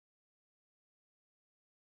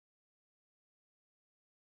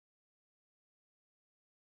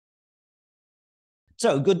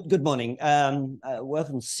So good morning.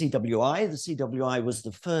 Welcome to CWI. The CWI was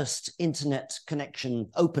the first internet connection,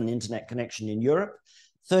 open internet connection in Europe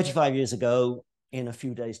 35 years ago in a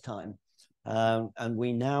few days' time. And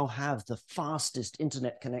we now have the fastest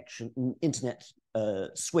internet connection,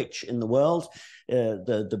 switch in the world.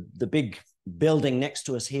 The big building next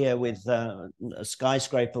to us here with a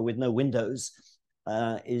skyscraper with no windows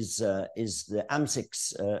is the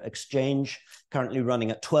AM6 exchange, currently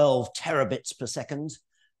running at 12 terabits per second,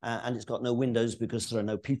 and it's got no windows because there are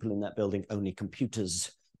no people in that building, only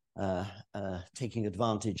computers taking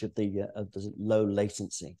advantage of the low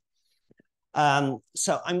latency.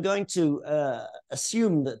 So I'm going to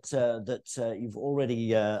assume that you've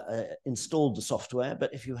already installed the software,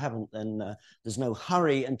 but if you haven't, then there's no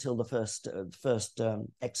hurry until the first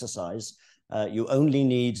exercise. You only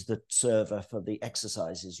need the server for the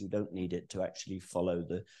exercises. You don't need it to actually follow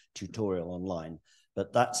the tutorial online.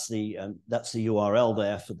 But that's the URL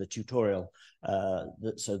there for the tutorial,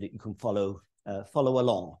 so that you can follow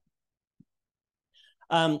along.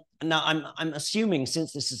 Now, I'm assuming,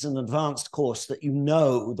 since this is an advanced course, that you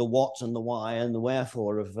know the what and the why and the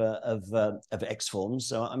wherefore of XForms.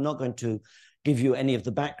 So I'm not going to give you any of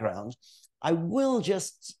the background. I will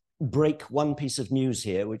just break one piece of news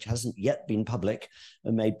here, which hasn't yet been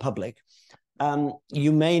made public.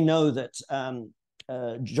 You may know that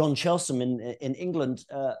John Chelsom in England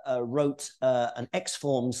wrote an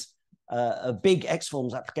XForms, a big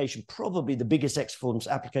XForms application, probably the biggest XForms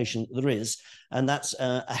application there is, and that's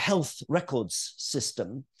a health records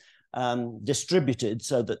system distributed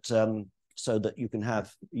so that you can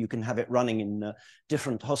have it running in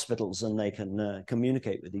different hospitals and they can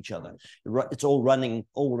communicate with each other. It's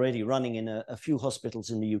already running in a few hospitals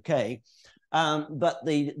in the UK. But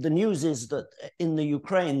the news is that in the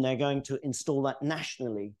Ukraine, they're going to install that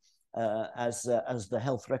nationally as the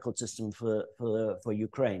health record system for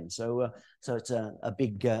Ukraine. So it's a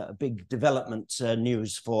big development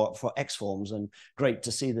news for XForms, and great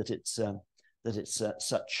to see that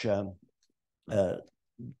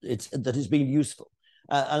it's being useful.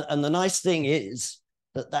 And the nice thing is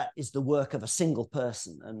that is the work of a single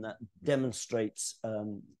person, and that demonstrates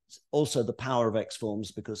also the power of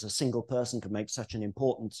XForms, because a single person can make such an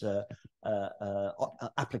important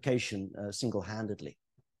application single-handedly.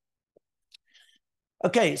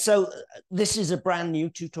 Okay, so this is a brand new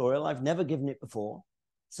tutorial. I've never given it before.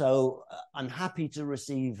 So I'm happy to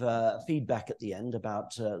receive feedback at the end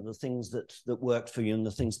about the things that worked for you and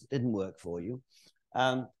the things that didn't work for you.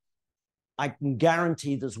 I can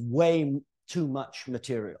guarantee there's way too much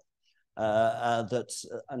material. And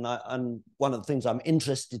one of the things I'm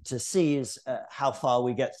interested to see is how far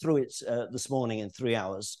we get through it this morning in 3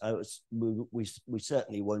 hours. We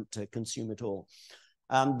certainly won't consume it all.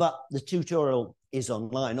 But the tutorial is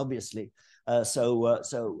online, obviously, so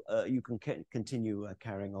you can continue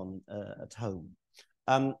carrying on at home.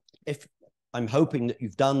 If I'm hoping that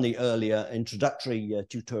you've done the earlier introductory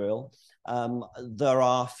tutorial. There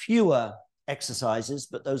are fewer exercises,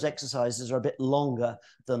 but those exercises are a bit longer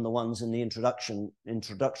than the ones in the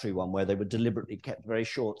introductory one, where they were deliberately kept very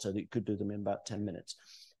short so that you could do them in about 10 minutes.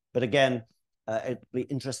 But again, it'd be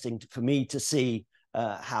interesting for me to see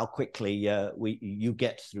how quickly you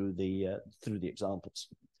get through the examples,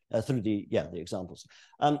 the examples.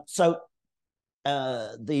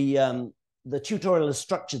 The tutorial is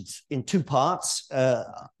structured in two parts.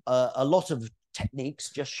 A lot of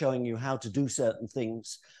techniques just showing you how to do certain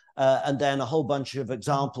things, and then a whole bunch of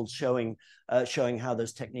examples showing how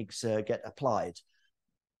those techniques get applied.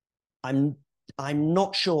 I'm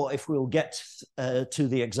not sure if we'll get to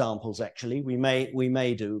the examples. Actually, we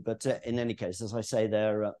may do, but in any case, as I say,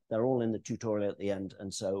 they're all in the tutorial at the end,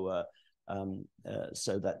 and so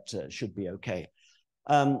that should be okay.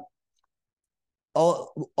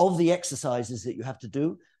 Of the exercises that you have to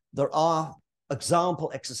do, there are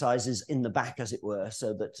example exercises in the back, as it were,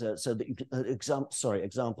 so that you can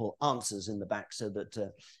example answers in the back, so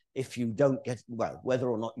that if you don't get, well, whether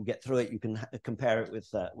or not you get through it, you can compare it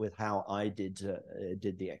with how I did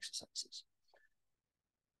the exercises.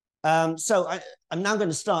 So I'm now going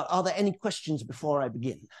to start. Are there any questions before I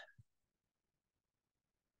begin?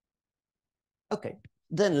 Okay,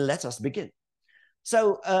 then let us begin.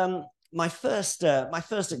 So my first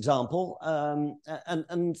example,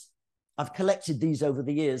 and I've collected these over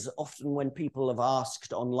the years. Often when people have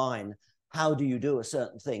asked online, how do you do a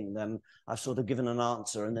certain thing, then I've sort of given an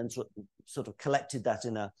answer, and then sort of collected that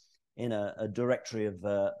in a directory of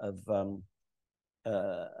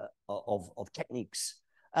techniques.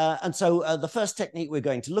 And so the first technique we're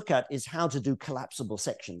going to look at is how to do collapsible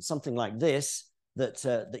sections, something like this,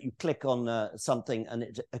 that you click on something and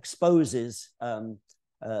it exposes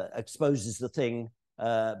the thing,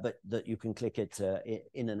 but that you can click it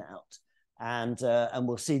in and out. And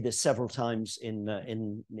we'll see this several times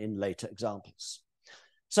in later examples.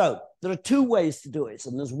 So there are two ways to do it,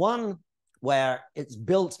 and there's one where it's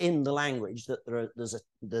built in the language that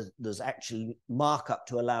there's actually markup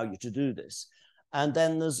to allow you to do this, and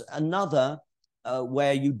then there's another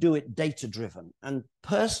where you do it data-driven. And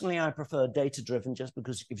personally, I prefer data-driven just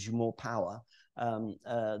because it gives you more power,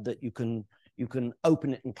 that you can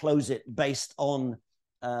open it and close it based on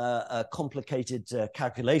complicated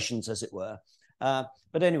calculations, as it were.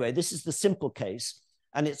 But anyway, this is the simple case,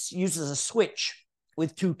 and it uses a switch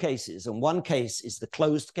with two cases, and one case is the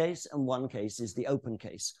closed case and one case is the open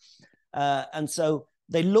case. And so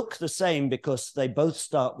they look the same because they both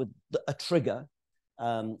start with a trigger,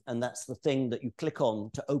 and that's the thing that you click on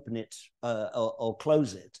to open it or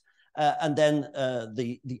close it. And then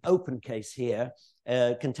the open case here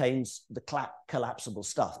contains the collapsible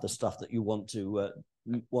stuff, the stuff that you want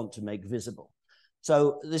to make visible.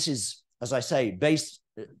 So this is, as I say,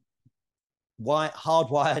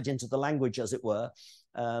 hardwired into the language, as it were.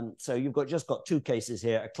 So you've just got two cases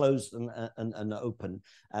here, a closed and an open.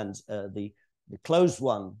 And the closed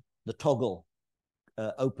one, the toggle,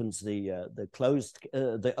 opens the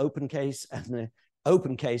open case, and the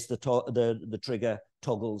open case, the trigger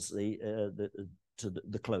toggles to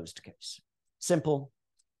the closed case. Simple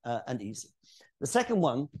and easy. The second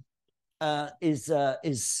one is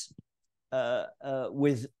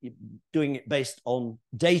with doing it based on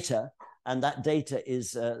data, and that data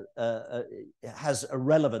has a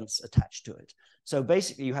relevance attached to it. So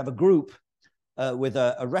basically, you have a group with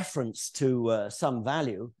a reference to some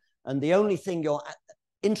value, and the only thing you're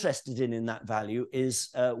interested in that value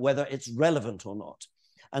is whether it's relevant or not.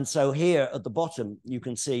 And so here at the bottom, you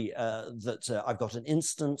can see that I've got an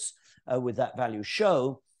instance with that value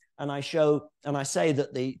show, and I say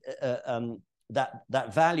that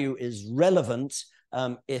that value is relevant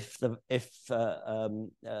if the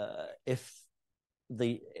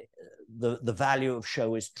value of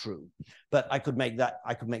show is true. But I could make that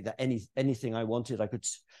anything I wanted. I could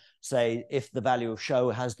say if the value of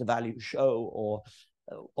show has the value show,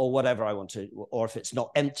 or whatever I want to, or if it's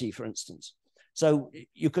not empty, for instance. So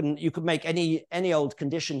you could make any old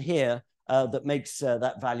condition here that makes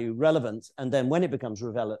that value relevant, and then when it becomes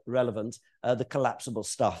relevant, the collapsible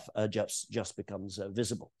stuff just becomes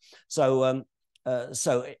visible. So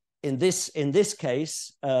so in this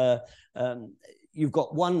case, you've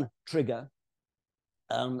got one trigger,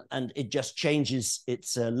 and it just changes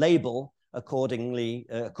its label according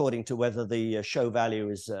to whether the show value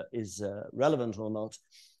is relevant or not,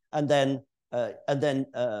 and then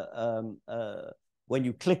when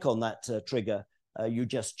you click on that trigger, you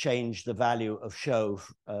just change the value of show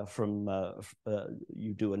from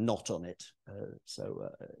you do a not on it, so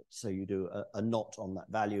you do a not on that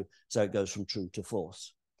value, so it goes from true to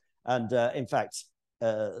false. And in fact,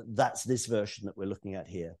 that's this version that we're looking at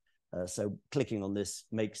here. So clicking on this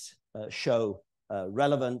makes show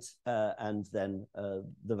relevant, and then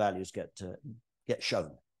the values get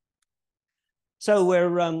shown. So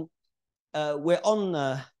we're on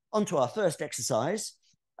to our first exercise.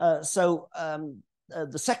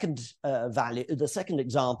 The second the second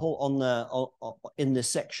example in this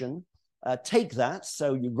section, take that.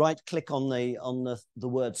 So you right-click on the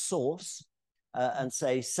word source and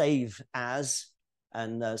say save as,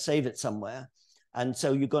 and save it somewhere. And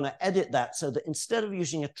so you're going to edit that so that instead of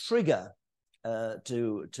using a trigger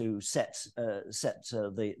to set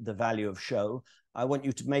the value of show, I want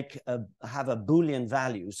you to have a Boolean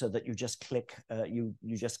value so that you just click you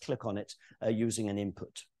just click on it using an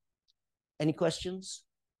input. Any questions?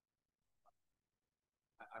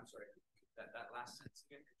 I'm sorry, that last sentence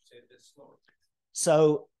again, could you say this slowly?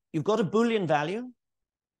 So you've got a Boolean value,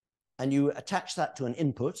 and you attach that to an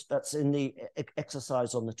input. That's in the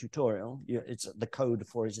exercise on the tutorial. It's the code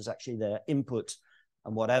for it is actually their input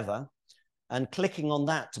and whatever. And clicking on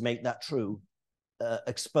that to make that true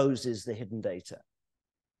exposes the hidden data.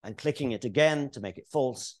 And clicking it again to make it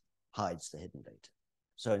false hides the hidden data.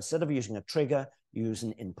 So instead of using a trigger, you use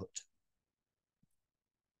an input.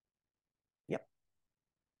 Yep.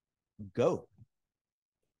 Go.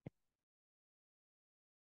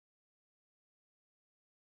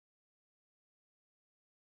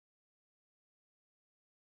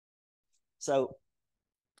 So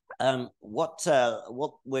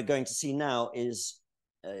what we're going to see now is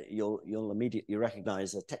you'll immediately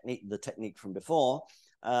recognize the technique from before,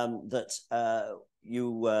 that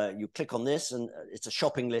you click on this, and it's a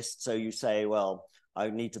shopping list. So you say, well, I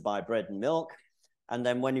need to buy bread and milk, And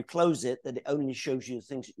then when you close it, that it only shows you the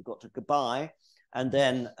things that you've got to buy. And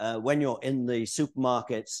then when you're in the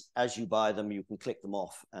supermarkets, as you buy them, you can click them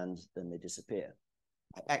off and then they disappear.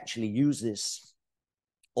 I actually use this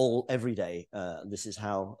every day. This is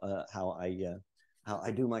how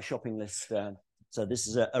I do my shopping list. So this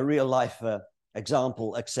is a real life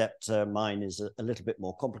example, except mine is a little bit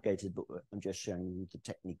more complicated, but I'm just showing you the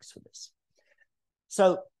techniques for this.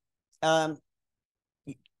 So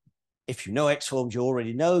if you know XForms, you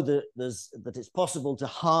already know that it's possible to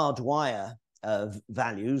hardwire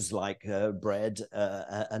values like bread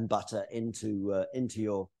and butter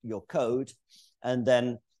into your code, and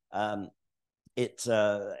then the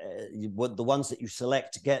ones that you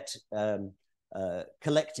select get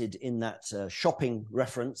collected in that shopping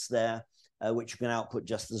reference there, which you can output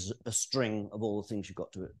just as a string of all the things you've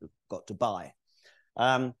got to buy.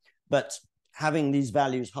 But having these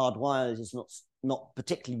values hardwired is not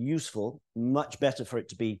particularly useful. Much better for it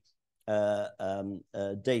to be data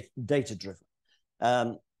driven.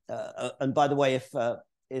 And by the way, if the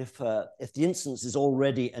instance is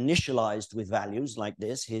already initialized with values like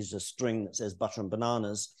this, here's a string that says butter and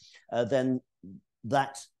bananas, then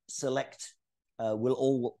that select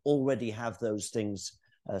will already have those things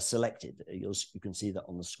selected. You can see that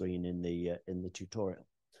on the screen in the tutorial.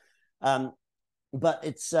 But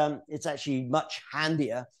it's actually much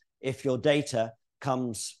handier if your data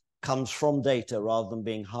comes from data rather than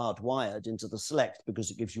being hardwired into the select,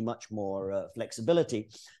 because it gives you much more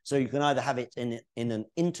flexibility. So you can either have it in an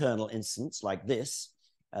internal instance like this,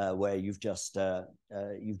 where you've just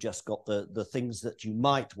got the things that you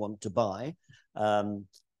might want to buy, and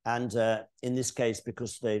in this case,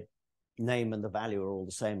 because the name and the value are all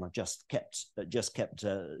the same, I've just kept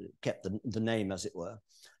the name, as it were.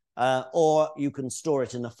 Or you can store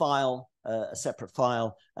it in a file, a separate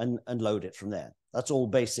file, and load it from there. That's all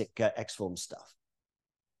basic XForms stuff.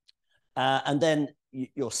 And then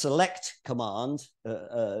your select command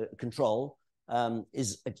control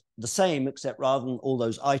is the same, except rather than all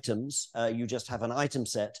those items, you just have an item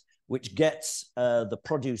set which gets the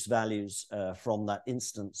produce values from that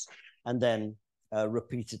instance, and then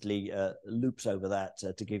repeatedly loops over that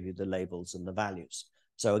to give you the labels and the values.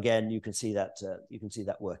 So again, you can see that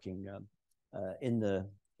working in the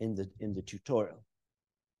tutorial.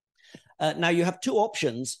 Now you have two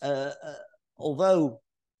options. Although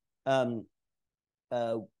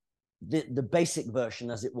the basic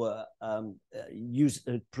version, as it were,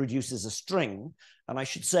 produces a string, and I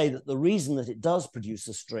should say that the reason that it does produce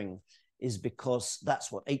a string is because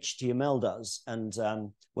that's what HTML does. And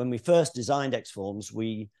when we first designed XForms,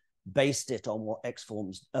 we based it on what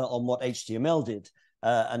HTML did,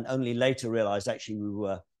 and only later realized actually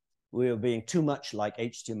we were being too much like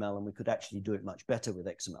HTML, and we could actually do it much better with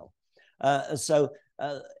XML. So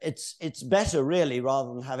it's better, really,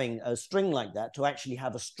 rather than having a string like that, to actually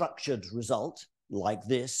have a structured result like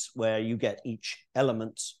this, where you get each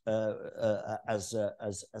element as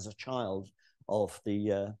a child of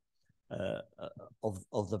the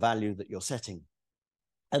value that you're setting.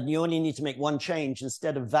 And you only need to make one change.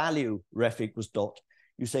 Instead of value ref equals dot,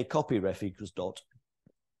 you say copy ref equals dot,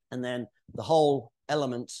 and then the whole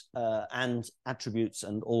element and attributes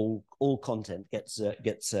and all content gets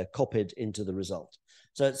copied into the result.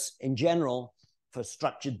 So it's, in general, for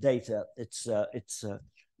structured data, it's a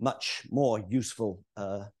much more useful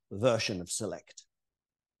version of select.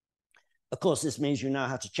 Of course, this means you now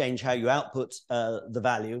have to change how you output the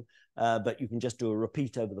value, but you can just do a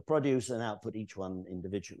repeat over the produce and output each one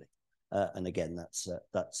individually. And again,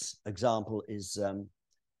 that's example is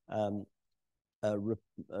done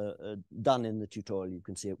in the tutorial. You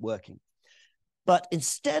can see it working. But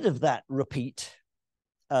instead of that repeat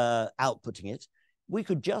outputting it, we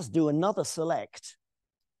could just do another select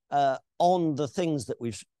on the things that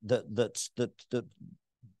we've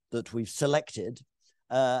selected,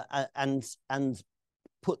 and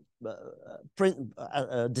put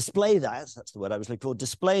display that's the word I was looking for,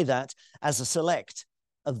 display that as a select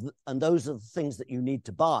and those are the things that you need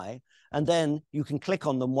to buy, and then you can click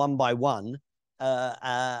on them one by one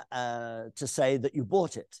to say that you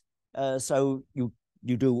bought it. So you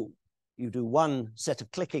do one set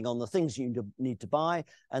of clicking on the things you need to buy,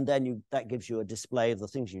 and then that gives you a display of the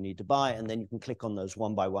things you need to buy, and then you can click on those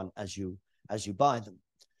one by one as you buy them.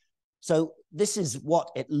 So this is what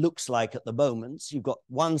it looks like at the moment. You've got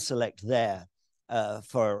one select there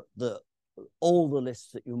for all the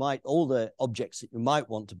lists that all the objects that you might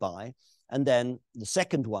want to buy. And then the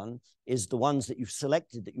second one is the ones that you've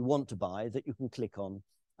selected that you want to buy that you can click on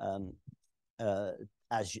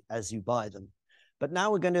as you buy them. But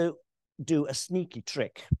now we're going to do a sneaky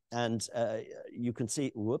trick, and you can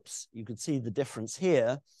see, whoops, you can see the difference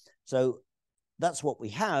here. So that's what we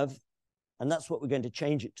have, and that's what we're going to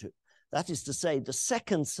change it to. That is to say, the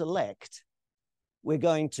second select, we're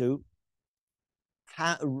going to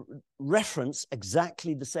reference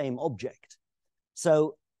exactly the same object.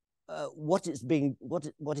 So what is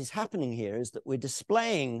happening here is that we're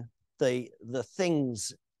displaying the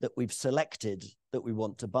things that we've selected that we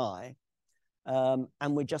want to buy, and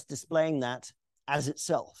we're just displaying that as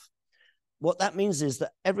itself. What that means is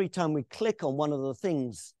that every time we click on one of the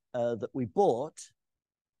things that we bought,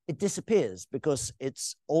 it disappears because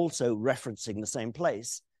it's also referencing the same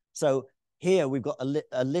place. So here we've got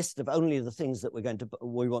a list of only the things that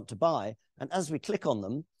we want to buy, and as we click on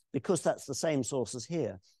them, because that's the same source as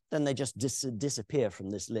here, then they just disappear from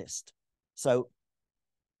this list. So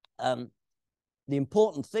the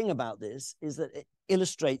important thing about this is that it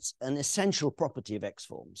illustrates an essential property of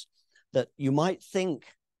XForms, that you might think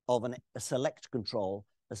of a select control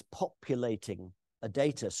as populating a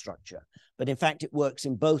data structure, but in fact it works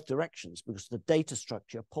in both directions because the data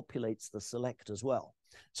structure populates the select as well.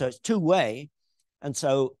 So it's two-way, and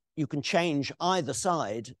so you can change either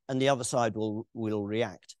side and the other side will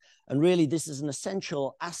react. And really this is an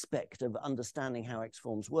essential aspect of understanding how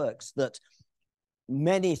XForms works, that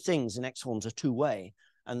many things in XForms are two-way,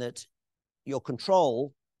 and that your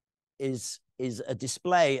control is a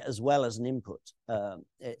display as well as an input. The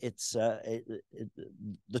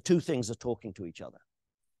two things are talking to each other.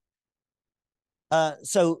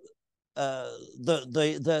 So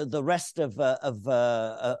the rest of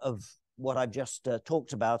what I've just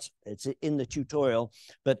talked about, it's in the tutorial,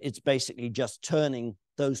 but it's basically just turning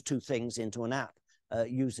those two things into an app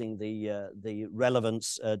using the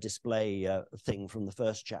relevance display thing from the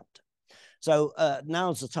first chapter. So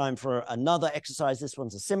now's the time for another exercise. This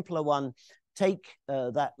one's a simpler one. Take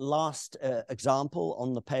that last example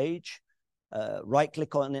on the page,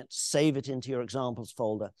 right-click on it, save it into your examples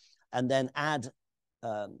folder, and then add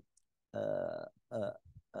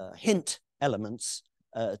hint elements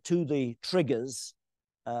to the triggers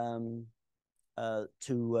so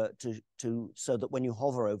that when you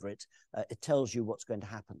hover over it, it tells you what's going to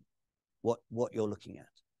happen, what you're looking at.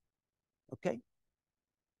 Okay?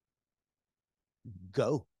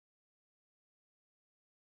 Go.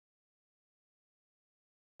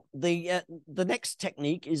 The next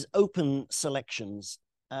technique is open selections.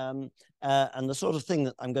 And the sort of thing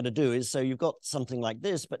that I'm going to do is, so you've got something like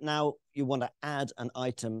this, but now you want to add an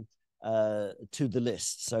item to the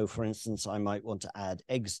list. So for instance, I might want to add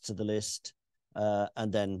eggs to the list,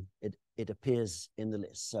 and then it appears in the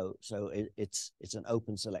list. So it's an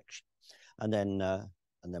open selection. And then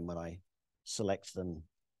when I select them,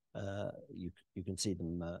 you can see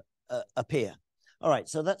them appear. All right,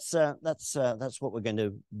 so that's what we're going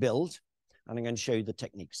to build, and I'm going to show you the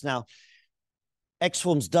techniques. Now,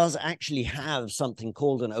 XForms does actually have something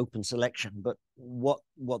called an open selection, but what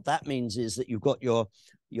that means is that you've got your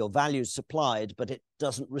values supplied, but it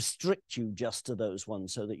doesn't restrict you just to those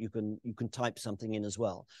ones, so that you can type something in as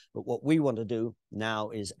well. But what we want to do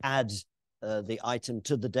now is add the item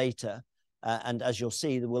to the data. And as you'll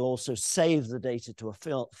see, we'll also save the data to a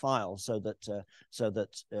file so that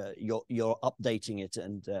you're updating it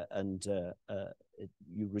and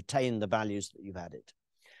you retain the values that you've added.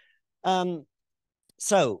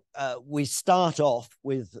 So we start off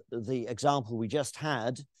with the example we just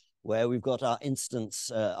had, where we've got our instance,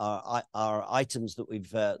 our items that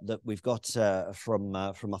we've got from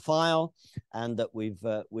a file, and that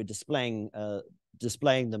we're displaying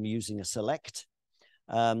them using a select.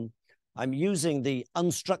 I'm using the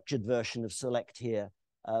unstructured version of select here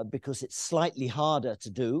because it's slightly harder to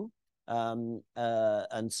do, and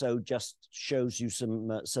so just shows you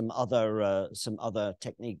some other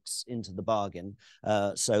techniques into the bargain.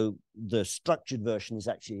 So the structured version is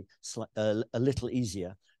actually a little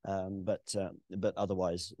easier, but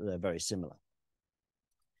otherwise they're very similar.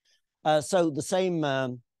 So the same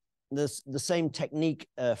technique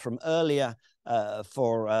from earlier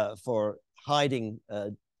for hiding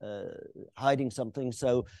something.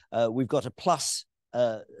 So we've got a plus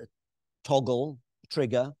toggle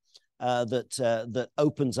trigger that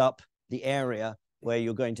opens up the area where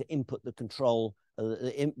you're going to input the control,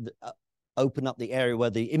 open up the area where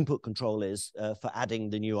the input control is for adding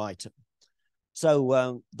the new item.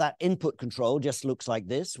 So that input control just looks like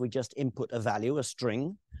this. We just input a value, a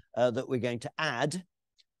string, that we're going to add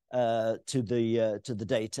to the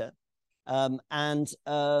data.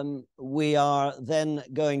 We are then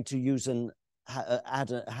going to use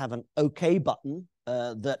have an OK button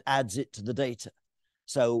that adds it to the data.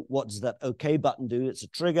 So what does that OK button do? It's a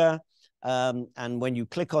trigger And when you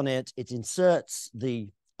click on it, it inserts the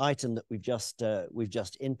item that we've just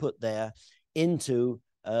input there into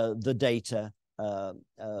the data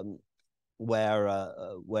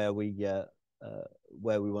where we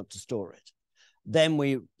want to store it. Then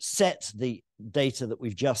we set the data that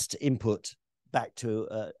we've just input back to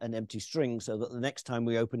an empty string, so that the next time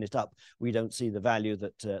we open it up, we don't see the value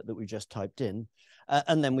that we just typed in.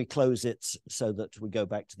 And then we close it so that we go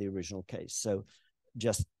back to the original case. So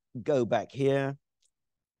just go back here.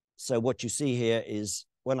 So what you see here is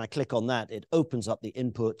when I click on that, it opens up the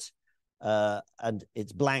input and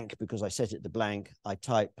it's blank because I set it to blank. I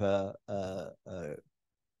type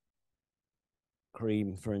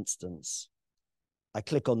cream, for instance. I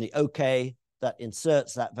click on the OK. That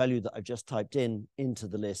inserts that value that I've just typed in into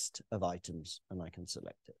the list of items, and I can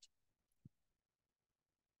select it.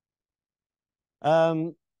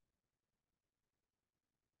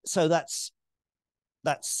 So that's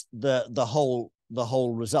the whole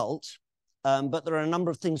result. But there are a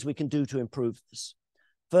number of things we can do to improve this.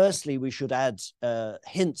 Firstly, we should add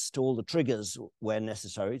hints to all the triggers where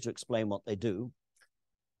necessary to explain what they do.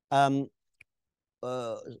 So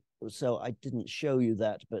I didn't show you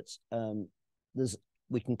that, but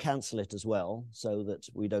we can cancel it as well, so that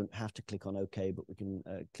we don't have to click on OK, but we can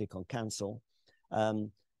click on cancel.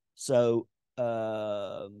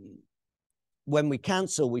 When we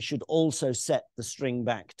cancel, we should also set the string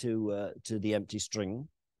back to the empty string,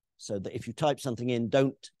 so that if you type something in,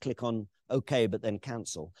 don't click on OK, but then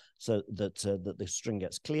cancel, so that the string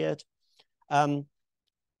gets cleared.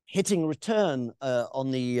 Hitting return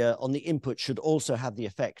on the input should also have the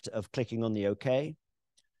effect of clicking on the OK.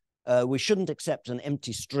 We shouldn't accept an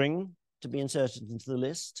empty string to be inserted into the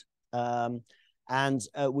list. And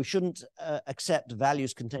we shouldn't accept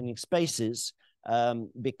values containing spaces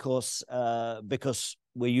because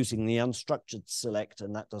we're using the unstructured select,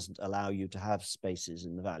 and that doesn't allow you to have spaces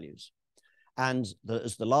in the values. And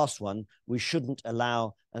as the last one, we shouldn't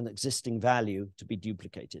allow an existing value to be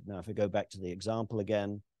duplicated. Now, if I go back to the example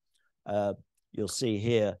again, you'll see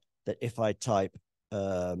here that if I type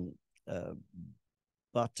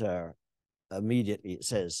butter, immediately it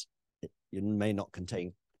says it may not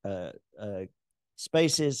contain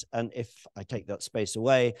spaces, and if I take that space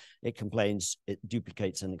away, it complains it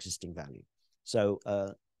duplicates an existing value. So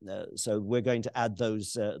we're going to add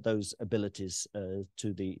those abilities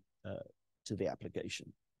to the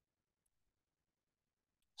application.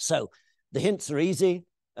 So the hints are easy.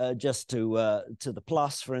 Just to the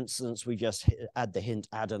plus, for instance, we just add the hint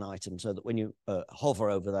add an item, so that when you hover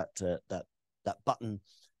over that button,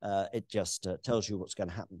 it just tells you what's going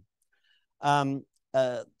to happen.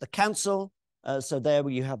 The cancel, so there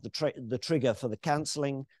you have the trigger for the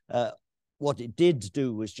cancelling. What it did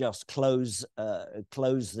do was just go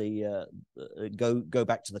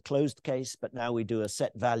back to the closed case, but now we do a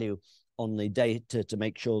set value on the data to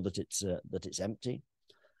make sure that it's empty.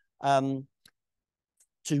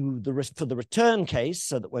 For the return case,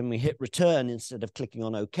 so that when we hit return, instead of clicking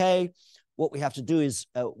on OK, what we have to do is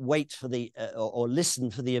wait for or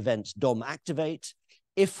listen for the event DOM activate.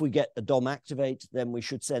 If we get a DOM activate, then we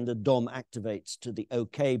should send a DOM activate to the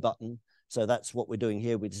OK button. So that's what we're doing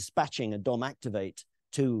here. We're dispatching a DOM activate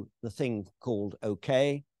to the thing called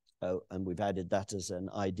OK. And we've added that as an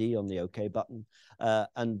ID on the OK button.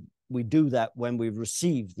 And we do that when we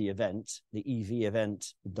receive the event, the EV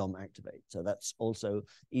event, DOM activate. So that's also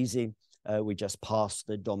easy. We just pass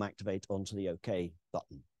the DOM activate onto the OK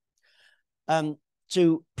button.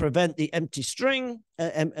 To prevent the empty string,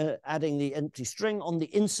 adding the empty string on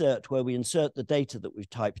the insert, where we insert the data that we've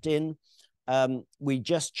typed in, we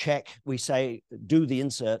just check, we say, do the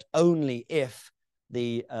insert only if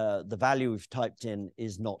the value we've typed in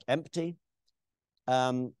is not empty.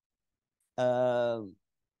 There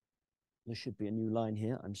should be a new line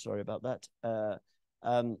here. I'm sorry about that.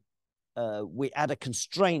 We add a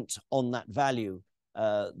constraint on that value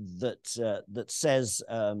that says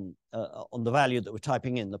on the value that we're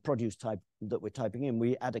typing in, the produce type that we're typing in,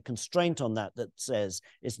 we add a constraint on that says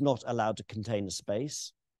it's not allowed to contain a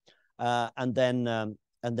space. And then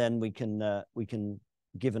we can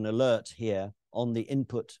give an alert here on the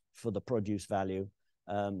input for the produce value.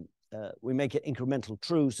 We make it incremental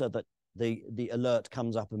true so that the alert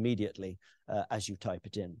comes up immediately as you type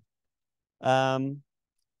it in,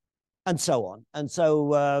 and so on. And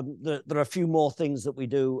so there are a few more things that we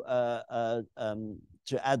do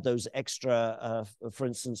to add those extra, for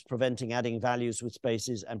instance, preventing adding values with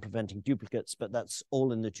spaces and preventing duplicates, but that's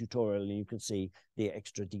all in the tutorial, and you can see the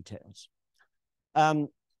extra details.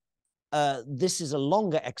 this is a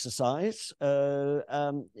longer exercise.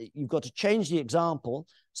 You've got to change the example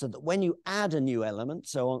so that when you add a new element,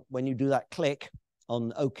 so when you do that click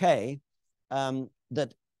on OK,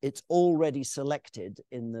 that it's already selected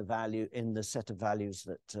in the value, in the set of values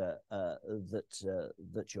that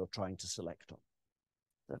that you're trying to select on.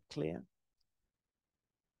 Is that clear?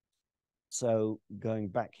 So going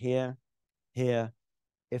back here,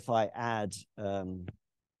 if I add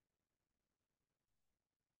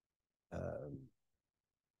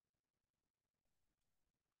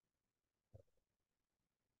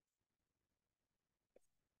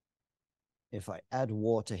if I add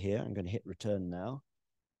water here, I'm going to hit return now,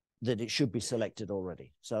 that it should be selected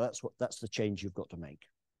already. So that's the change you've got to make.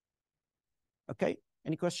 Okay,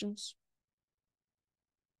 any questions?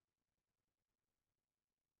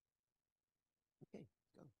 Okay,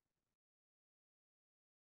 go.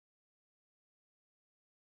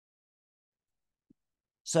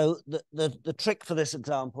 So the trick for this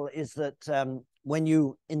example is that when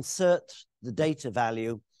you insert the data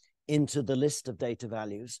value into the list of data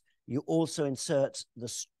values, you also insert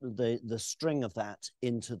the string of that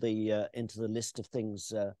into the list of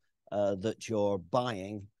things that you're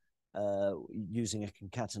buying using a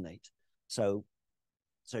concatenate. So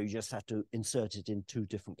you just have to insert it in two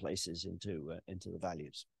different places into the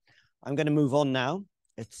values. I'm going to move on now.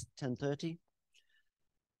 It's 10:30.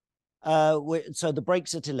 So the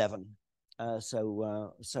break's at 11.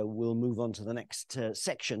 So we'll move on to the next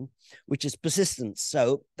section, which is persistence.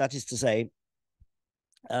 So that is to say,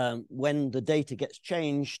 when the data gets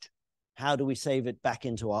changed, how do we save it back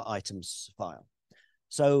into our items file?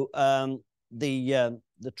 So the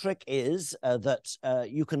trick is that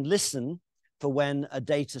you can listen for when a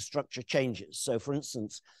data structure changes. So for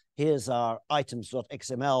instance, here's our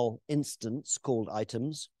items.xml instance called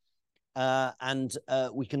items. And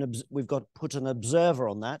we've got put an observer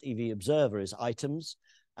on that. EV observer is items,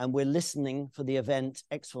 and we're listening for the event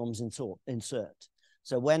XForms insert.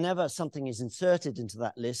 So whenever something is inserted into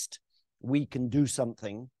that list, we can do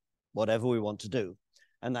something, whatever we want to do.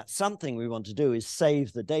 And that something we want to do is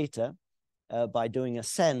save the data by doing a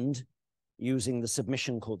send using the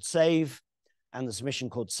submission called save, and the submission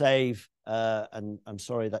called save. And I'm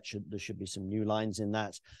sorry, there should be some new lines in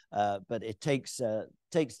that, but it takes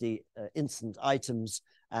the instant items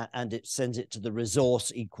and it sends it to the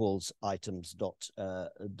resource equals items.xml.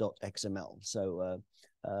 So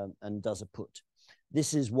and does a put.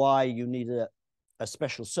 This is why you need a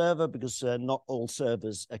special server, because not all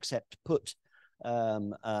servers accept put,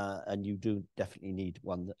 and you do definitely need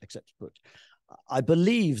one that accepts put. I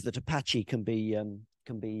believe that Apache can be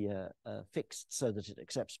fixed so that it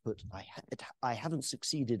accepts put. I haven't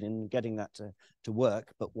succeeded in getting that to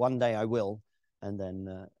work, but one day I will, and then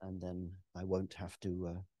I won't have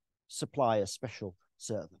to supply a special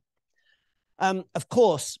server. Of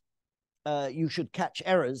course, you should catch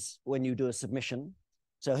errors when you do a submission.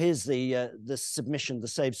 So here's the submission, the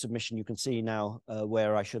save submission. You can see now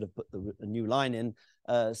where I should have put a new line in.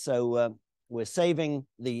 So we're saving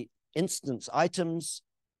the instance items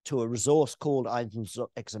to a resource called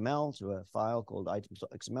items.xml, to a file called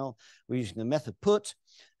items.xml. We're using the method put,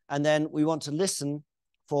 and then we want to listen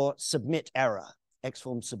for submit error,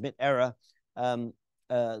 XForms submit error.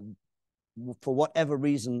 For whatever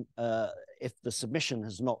reason, if the submission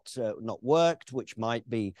has not worked, which might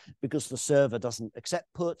be because the server doesn't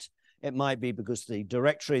accept put, it might be because the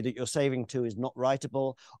directory that you're saving to is not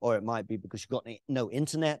writable, or it might be because you've got no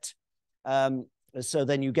internet. So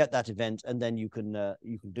then you get that event, and then you can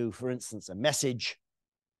do, for instance, a message,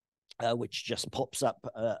 which just pops up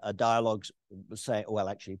a dialogue,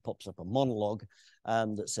 actually pops up a monologue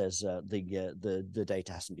that says the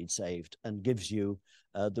data hasn't been saved, and gives you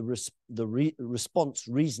the response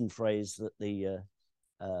reason phrase that the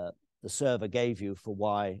server gave you for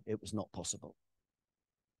why it was not possible.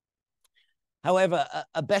 However,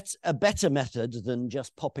 a better method than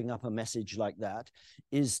just popping up a message like that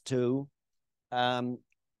is to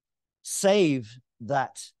save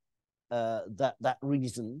that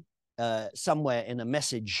reason somewhere in a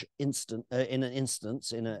message instant, in an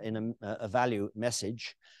instance, in a value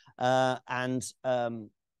message, and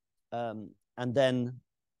then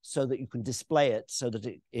so that you can display it, so that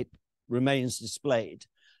it remains displayed,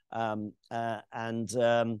 and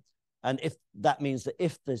if that means that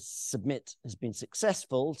if the submit has been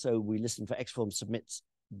successful, so we listen for XForms submits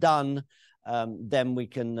done, then we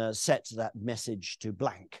can set that message to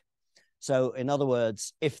blank. So in other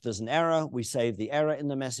words, if there's an error, we save the error in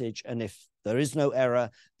the message, and if there is no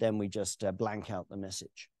error, then we just blank out the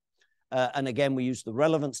message. And again, we use the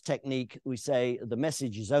relevance technique. We say the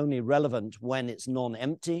message is only relevant when it's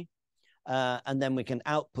non-empty. and then we can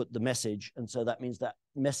output the message. And so that means that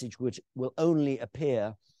message will only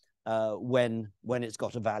appear when it's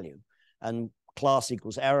got a value. And class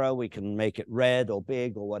equals error, we can make it red or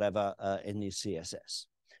big or whatever in the CSS.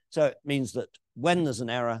 So it means that when there's an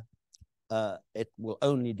error, it will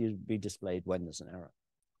only be displayed when there's an error.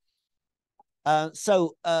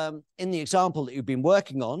 So in the example that you've been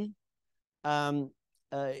working on,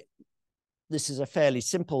 this is a fairly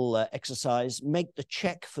simple exercise. Make the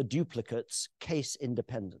check for duplicates case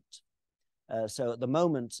independent. So at the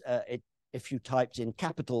moment, if you typed in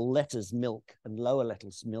capital letters milk and lower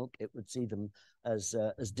letters milk, it would see them as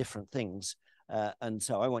different things. And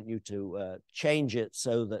so I want you to change it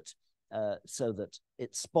so that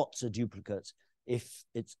it spots a duplicate if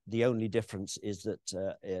it's the only difference is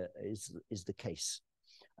that is the case.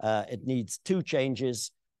 It needs two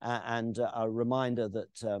changes and a reminder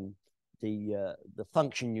that the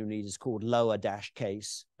function you need is called lower dash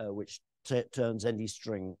case, which turns any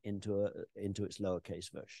string into its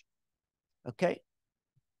lowercase version. Okay.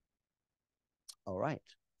 All right.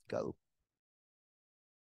 Go.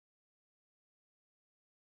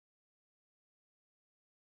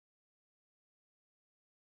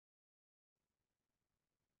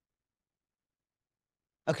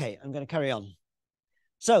 Okay, I'm going to carry on.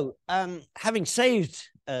 So, having saved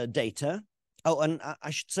data, oh, and I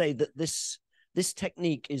should say that this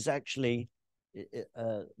technique is actually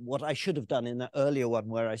what I should have done in that earlier one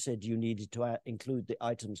where I said you needed to include the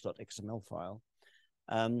items.xml file.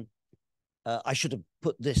 I should have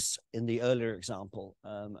put this in the earlier example,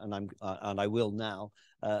 and I will now.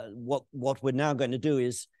 What we're now going to do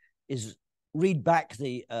is read back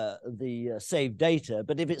the saved data,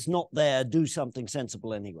 but if it's not there, do something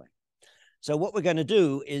sensible anyway. So what we're going to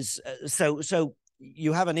do is, so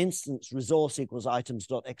you have an instance resource equals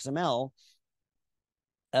items.xml,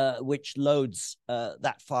 which loads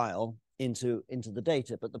that file into the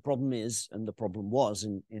data. But the problem is, and the problem was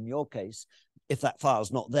in your case, if that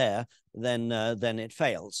file's not there, then it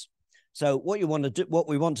fails. So what we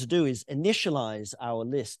want to do is initialize our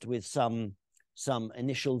list with some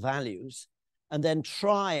initial values, and then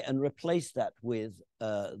try and replace that with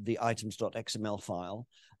the items.xml file.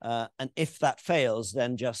 And if that fails,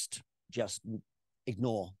 then just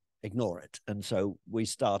ignore it. And so we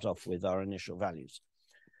start off with our initial values.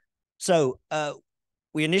 So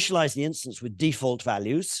we initialize the instance with default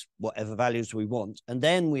values, whatever values we want, and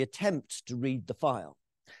then we attempt to read the file.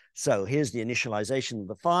 So here's the initialization of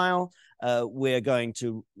the file. We're going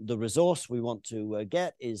to, the resource we want to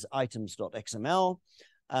get is items.xml.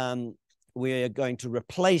 We're going to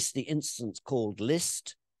replace the instance called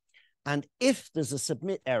list. And if there's a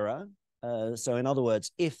submit error, so in other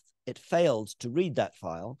words, if it failed to read that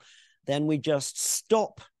file, then we just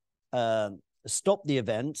stop the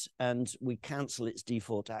event and we cancel its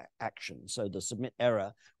default action. So the submit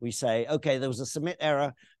error, we say, okay, there was a submit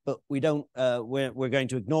error, but we don't, we're going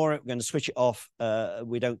to ignore it. We're going to switch it off.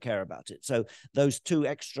 We don't care about it. So those two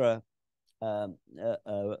extra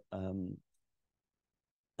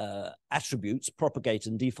attributes, propagate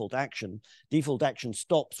and default action. Default action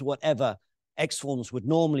stops whatever XForms would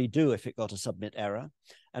normally do if it got a submit error,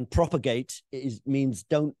 and propagate means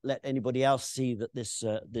don't let anybody else see that this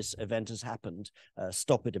event has happened.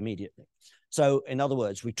 Stop it immediately. So in other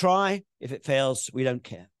words, we try. If it fails, we don't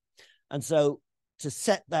care. And so to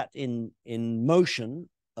set that in motion,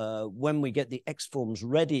 when we get the XForms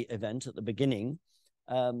ready event at the beginning,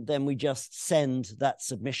 then we just send that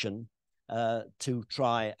submission to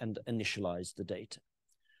try and initialize the data.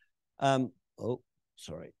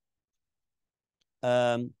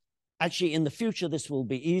 Actually, in the future, this will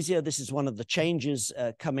be easier. This is one of the changes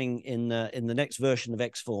coming in the next version of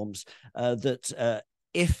XForms, that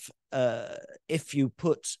if you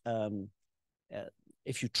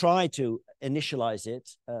try to initialize it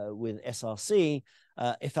with src,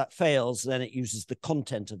 if that fails, then it uses the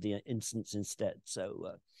content of the instance instead.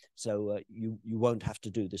 So you won't have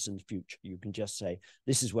to do this in the future. You can just say,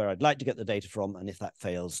 this is where I'd like to get the data from, and if that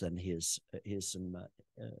fails, then here's some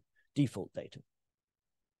default data.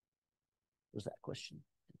 Was that a question?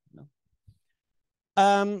 No.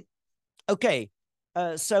 Okay.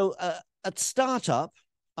 So at startup,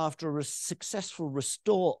 after a successful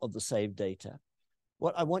restore of the saved data,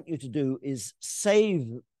 what I want you to do is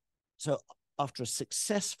save. So after a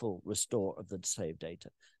successful restore of the saved data,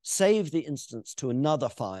 save the instance to another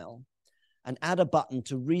file and add a button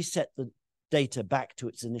to reset the data back to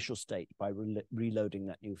its initial state by reloading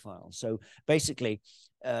that new file. So basically,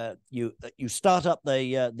 you start up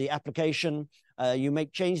the application, you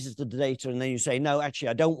make changes to the data, and then you say, no, actually,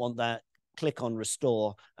 I don't want that. Click on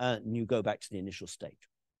restore, and you go back to the initial state.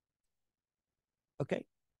 Okay.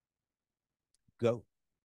 Go.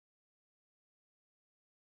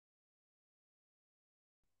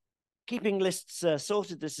 Keeping lists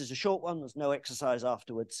sorted. This is a short one. There's no exercise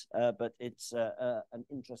afterwards, but it's an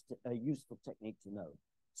interesting, useful technique to know.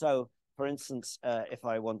 So, for instance, if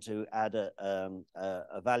I want to add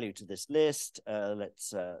a value to this list,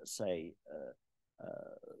 let's say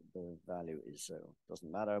the value is,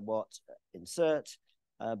 doesn't matter what, insert.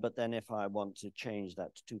 But then if I want to change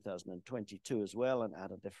that to 2022 as well and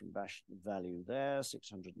add a different value there,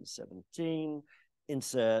 617,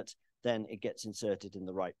 insert, then it gets inserted in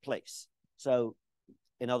the right place. So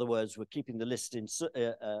in other words, we're keeping the list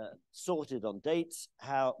sorted on dates.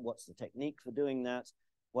 What's the technique for doing that?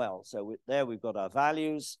 Well, so there we've got our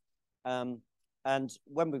values. And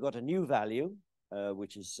when we've got a new value,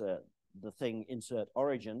 which is the thing insert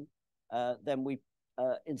origin, then we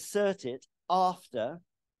insert it after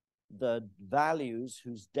the values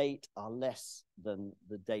whose date are less than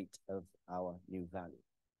the date of our new value.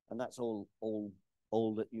 And that's all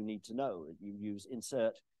that you need to know. You use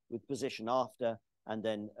insert with position after, and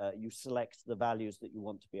then you select the values that you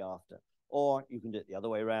want to be after. Or you can do it the other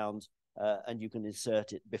way around, and you can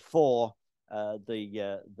insert it before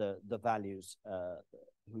the values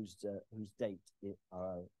whose date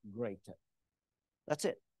are greater. That's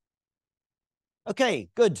it. Okay,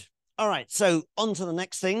 good. All right, so on to the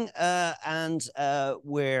next thing, and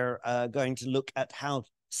we're going to look at how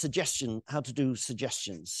to do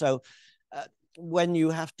suggestions. So when you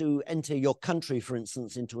have to enter your country, for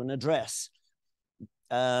instance, into an address,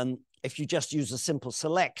 if you just use a simple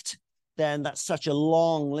select, then that's such a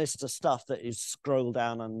long list of stuff that you scroll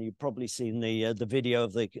down, and you've probably seen the video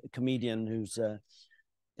of the comedian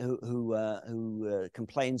who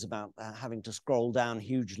complains about having to scroll down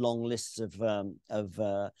huge long lists of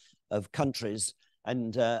countries,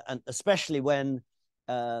 and especially when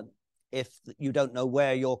if you don't know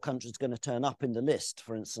where your country is going to turn up in the list.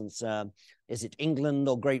 For instance, is it England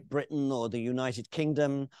or Great Britain or the United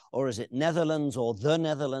Kingdom, or is it Netherlands or the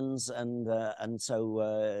Netherlands? And so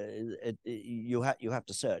you have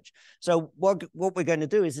to search. So what we're going to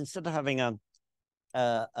do is, instead of having a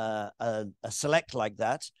select like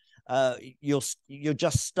that, you'll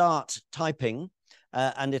just start typing,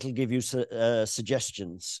 and it'll give you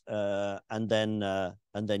suggestions, and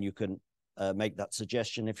then you can make that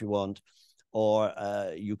suggestion if you want, or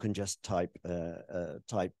you can just type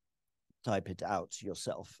it out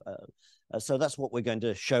yourself. So that's what we're going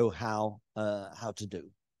to show how to do.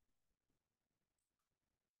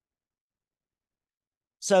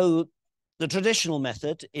 So the traditional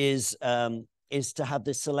method is to have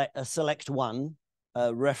this select one,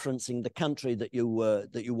 referencing the country that you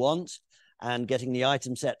want, and getting the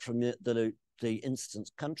item set from the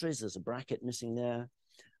instance countries. There's a bracket missing there.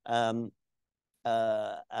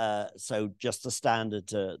 So just the standard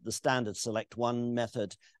select one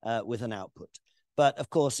method with an output. But of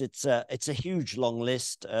course, it's a huge long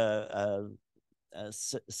list,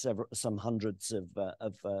 some hundreds of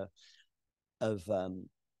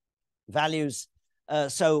values.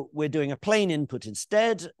 So we're doing a plain input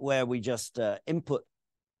instead, where we just input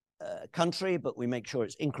country, but we make sure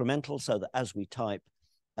it's incremental so that as we type,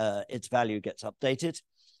 its value gets updated.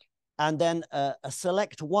 And then a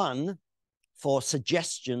select one for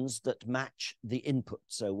suggestions that match the input.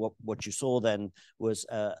 So what you saw then was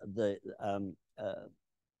a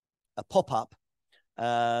pop-up.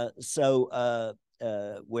 We're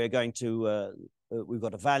going to we've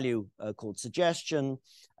got a value called suggestion,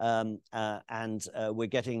 and we're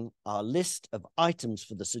getting our list of items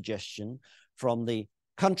for the suggestion from the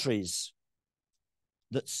countries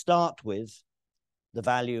that start with the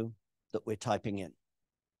value that we're typing in.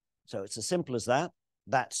 So it's as simple as that.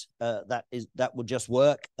 That would just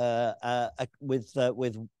work with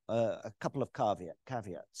a couple of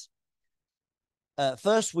caveats.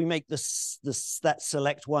 First, we make that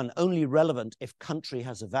select one only relevant if country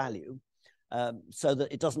has a value, so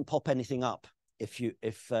that it doesn't pop anything up if you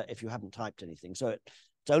haven't typed anything. So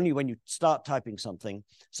it's only when you start typing something.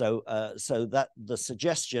 So that the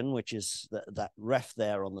suggestion, which is that ref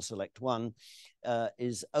there on the select one,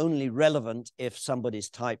 is only relevant if somebody's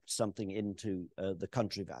typed something into the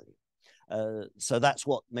country value. So that's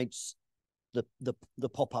what makes the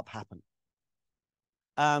pop-up happen.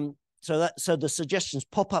 So the suggestions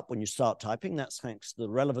pop up when you start typing. That's thanks to the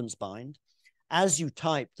relevance bind. As you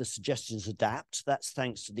type, the suggestions adapt. That's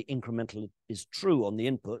thanks to the incremental is true on the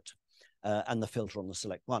input and the filter on the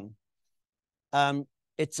select one.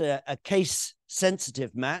 it's a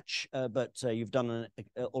case-sensitive match, but you've done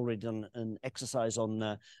already done an exercise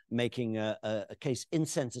on making a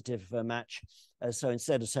case-insensitive match. So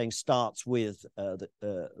instead of saying starts with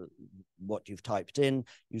what you've typed in,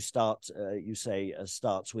 you say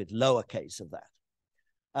starts with lowercase of that.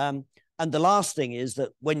 And the last thing is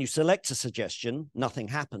that when you select a suggestion, nothing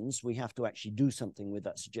happens. We have to actually do something with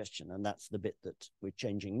that suggestion, and that's the bit that we're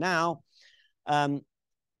changing now.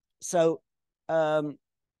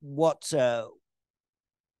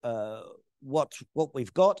 What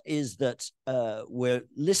we've got is that we're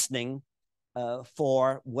listening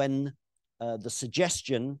for when the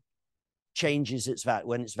suggestion changes its value,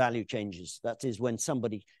 when its value changes. That is, when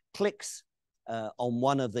somebody clicks on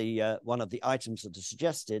one of the items that are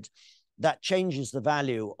suggested, that changes the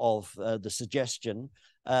value of the suggestion,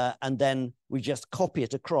 and then we just copy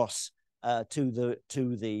it across to the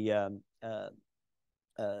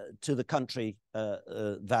country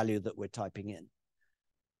value that we're typing in.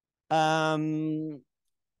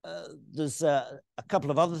 There's a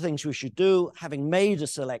couple of other things we should do. Having made a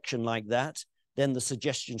selection like that, then the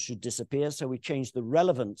suggestion should disappear. So we change the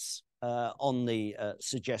relevance on the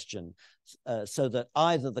suggestion so that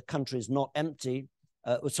either the country is not empty,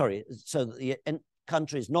 so that the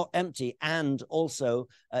country is not empty, and also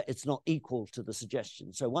it's not equal to the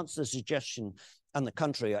suggestion. So once the suggestion and the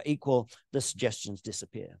country are equal, the suggestions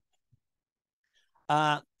disappear.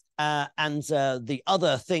 And the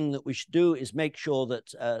other thing that we should do is make sure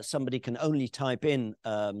that somebody can only type in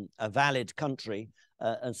a valid country.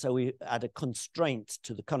 And so we add a constraint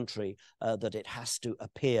to the country that it has to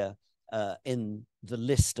appear in the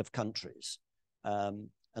list of countries.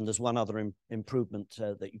 And there's one other improvement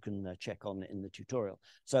that you can check on in the tutorial.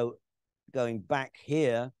 So going back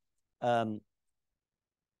here,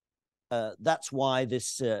 that's why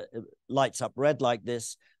this lights up red like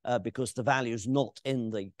this, because the value is not in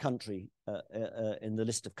the country, in the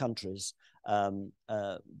list of countries.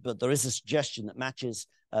 But there is a suggestion that matches,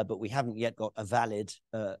 but we haven't yet got a valid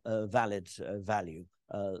value.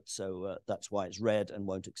 So that's why it's red and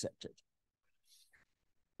won't accept it.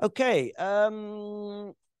 Okay,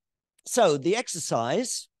 so the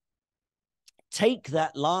exercise, take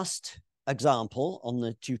that last example on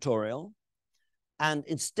the tutorial, and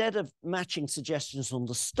instead of matching suggestions on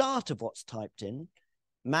the start of what's typed in,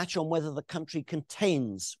 match on whether the country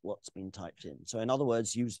contains what's been typed in. So in other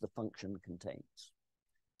words, use the function contains.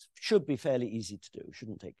 Should be fairly easy to do,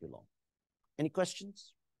 shouldn't take you long. Any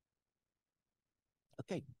questions?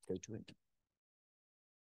 Okay, go to it.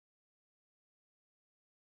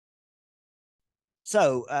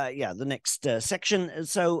 So yeah, the next section.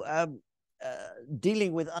 So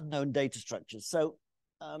dealing with unknown data structures. So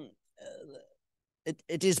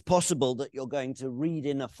it is possible that you're going to read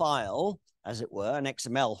in a file, as it were, an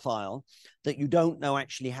XML file, that you don't know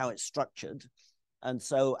actually how it's structured. And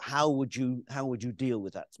so how would you deal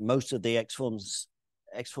with that? Most of the XForms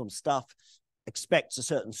stuff expects a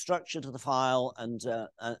certain structure to the file, and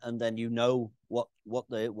then you know what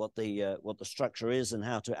the structure is and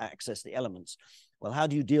how to access the elements. Well, how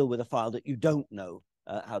do you deal with a file that you don't know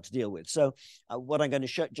how to deal with? So what I'm going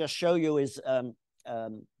to just show you is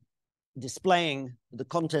displaying the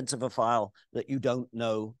contents of a file that you don't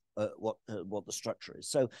know what the structure is.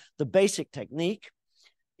 So the basic technique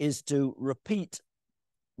is to repeat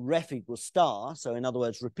ref equals star. So in other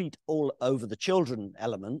words, repeat all over the children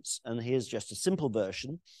elements. And here's just a simple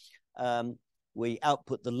version. We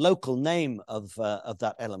output the local name of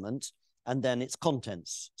that element and then its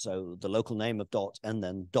contents. So the local name of dot and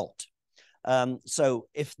then dot. So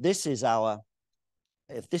if this is our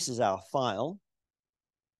file,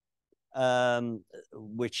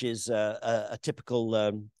 which is a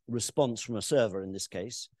typical response from a server in this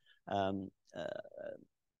case.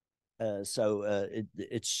 It's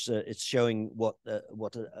showing what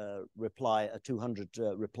a reply, a 200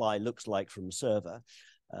 reply looks like from a server.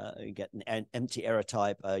 You get an empty error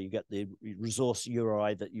type. You get the resource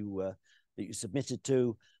URI that you submitted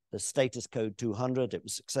to, the status code 200. It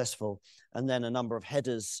was successful, and then a number of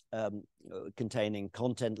headers containing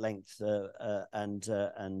content length and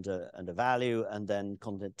a value, and then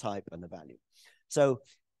content type and a value. So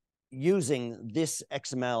using this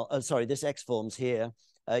this XForms here,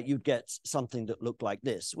 you'd get something that looked like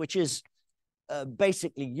this, which is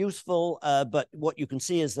basically useful. But what you can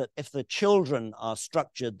see is that if the children are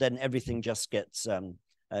structured, then everything just gets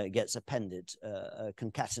appended,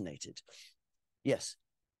 concatenated. Yes.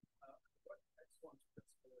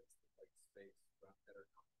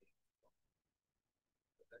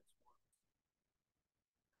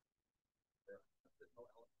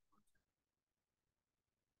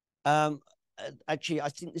 Actually, I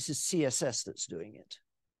think this is CSS that's doing it.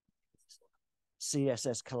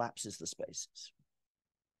 CSS collapses the spaces,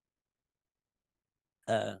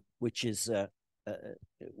 which is,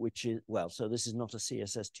 well, so this is not a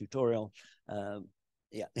CSS tutorial.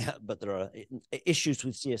 Yeah, but there are issues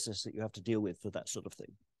with CSS that you have to deal with for that sort of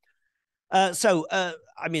thing. I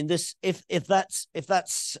mean, this, if that's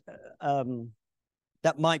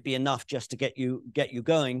that might be enough just to get you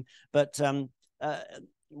going. But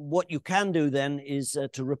what you can do then is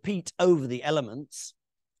to repeat over the elements,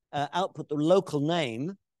 output the local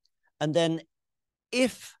name, and then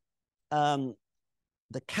if the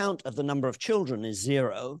count of the number of children is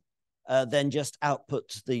 0, then just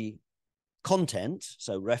output the content.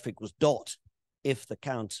 So ref equals dot if the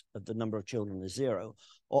count of the number of children is 0,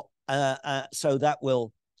 or so that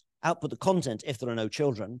will output the content if there are no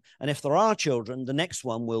children. And if there are children, the next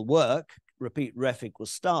one will work. Repeat ref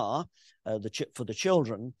equals star for the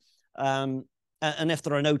children. And if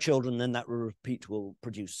there are no children, then that repeat will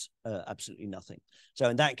produce absolutely nothing. So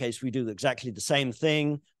in that case, we do exactly the same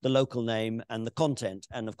thing, the local name and the content.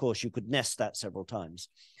 And of course, you could nest that several times.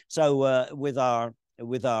 So with our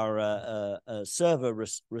server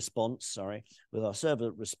response,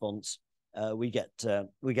 we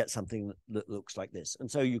get something that looks like this. And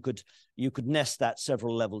so you could nest that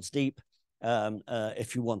several levels deep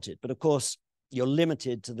if you wanted. But of course, you're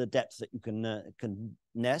limited to the depth that you can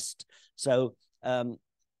nest. So, oh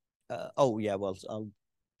yeah, well, I'll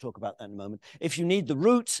talk about that in a moment. If you need the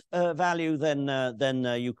root value, then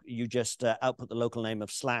you just output the local name of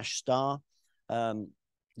 /star.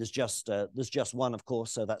 There's just one, of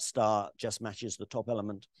course, so that star just matches the top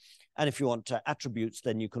element. And if you want attributes,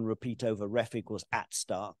 then you can repeat over ref equals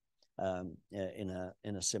 @star in a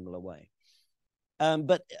similar way.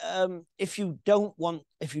 But if you don't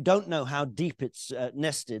know how deep it's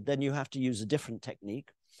nested, then you have to use a different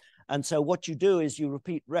technique. And so what you do is you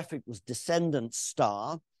repeat ref equals descendant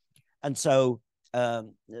star, and so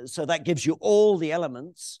that gives you all the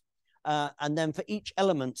elements. And then for each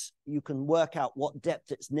element, you can work out what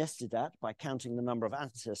depth it's nested at by counting the number of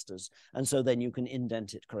ancestors, and so then you can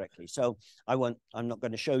indent it correctly. So I'm not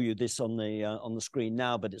going to show you this on the screen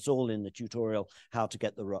now, but it's all in the tutorial how to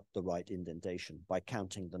get the right indentation by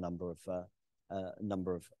counting the number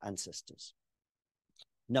of ancestors.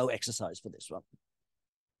 No exercise for this one.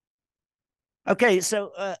 Okay,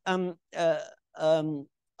 so a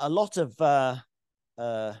lot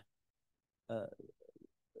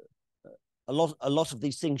of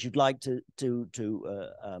these things you'd like to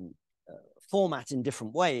format in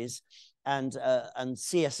different ways, and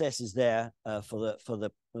CSS is there for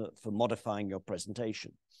modifying your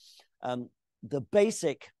presentation. The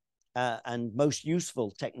basic and most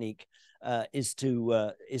useful technique is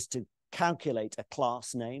to calculate a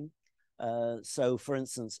class name. So, for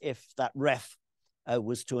instance, if that ref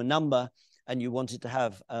was to a number, and you wanted to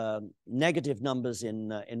have negative numbers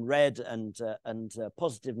in red and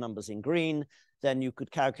positive numbers in green, then you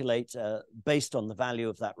could calculate based on the value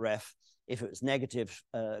of that ref. If it was negative,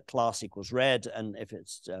 class equals red, and if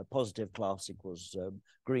it's positive, class equals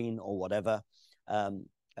green or whatever. And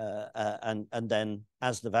then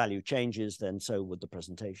as the value changes, then so would the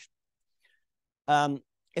presentation.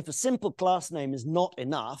 If a simple class name is not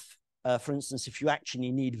enough, for instance, if you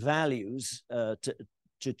actually need values to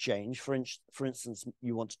change, for instance,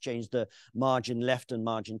 you want to change the margin left and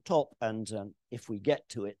margin top, and if we get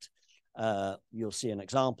to it, you'll see an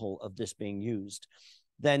example of this being used.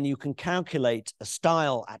 Then you can calculate a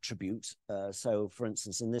style attribute. So, for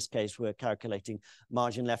instance, in this case, we're calculating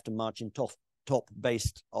margin left and margin top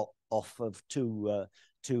based off of two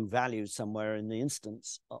values somewhere in the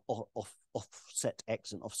instance, offset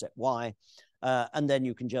X and offset Y, and then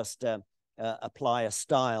you can just apply a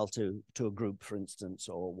style to a group, for instance,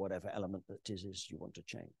 or whatever element that is you want to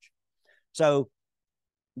change. So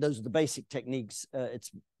those are the basic techniques.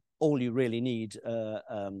 It's all you really need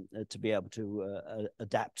to be able to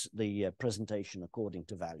adapt the presentation according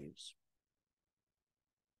to values.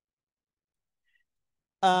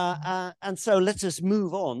 And so let us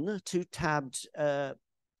move on to tabbed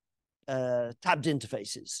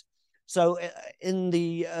interfaces. So in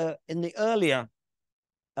the earlier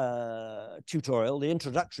tutorial, the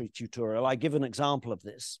introductory tutorial, I give an example of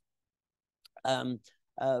this,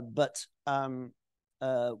 but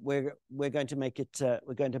we're going to make it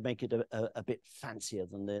a bit fancier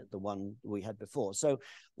than the one we had before. So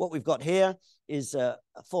what we've got here is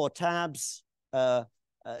 4 tabs.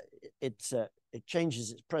 It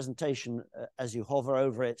changes its presentation as you hover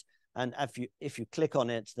over it, and if you click on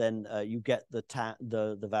it, then you get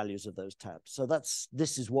the values of those tabs. So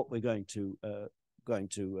this is what we're going to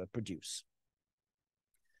produce.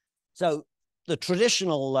 So the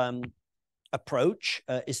traditional approach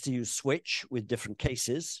is to use switch with different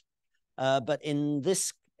cases. But in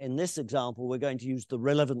this example, we're going to use the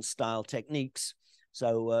relevant style techniques.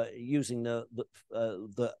 So using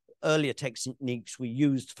the earlier techniques we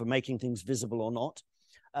used for making things visible or not.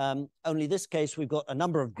 Only this case, we've got a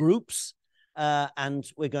number of groups, and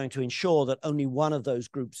we're going to ensure that only one of those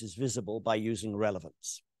groups is visible by using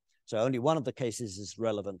relevance. So only one of the cases is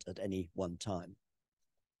relevant at any one time.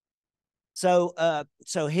 So,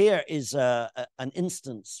 so here is an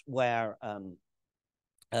instance where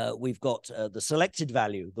we've got the selected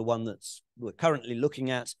value, the one that's we're currently looking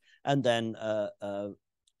at, and then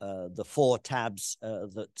the 4 tabs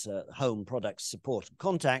that home, products, support, and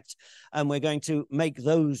contact. And we're going to make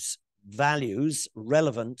those values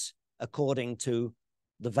relevant according to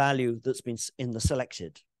the value that's been in the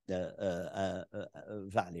selected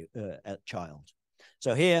value child.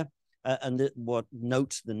 So here,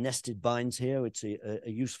 note the nested binds here. It's a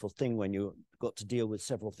useful thing when you've got to deal with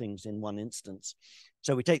several things in one instance.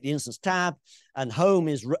 So we take the instance tab, and home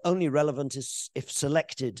is only relevant if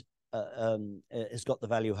selected has got the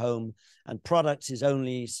value home, and products is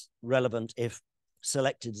only relevant if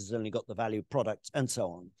selected has only got the value product, and so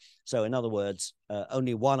on. So in other words,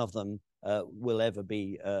 only one of them will ever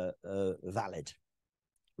be valid,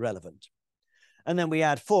 relevant. And then we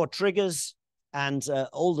add 4 triggers, and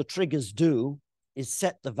all the triggers do is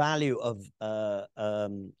set the value of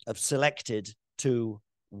selected to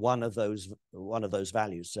one of those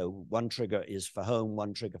values. So one trigger is for home,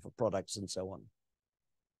 one trigger for products, and so on.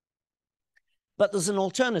 But there's an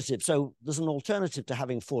alternative. So there's an alternative to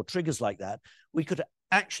having 4 triggers like that. We could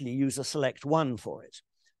actually use a select one for it,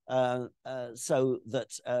 so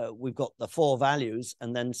that we've got the 4 values,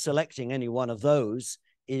 and then selecting any one of those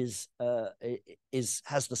has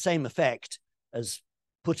the same effect as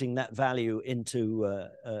putting that value into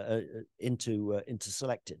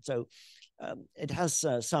selected. So it has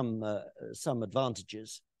some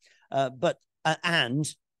advantages,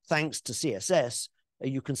 and thanks to CSS,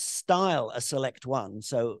 you can style a select one.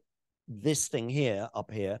 So this thing here, up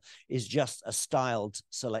here, is just a styled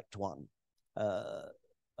select one,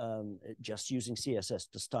 just using CSS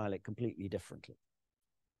to style it completely differently.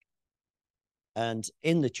 And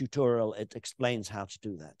in the tutorial, it explains how to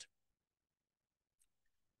do that.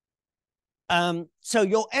 So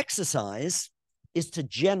your exercise is to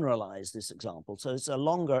generalize this example. So it's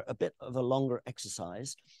a bit of a longer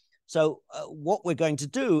exercise. So what we're going to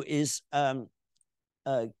do is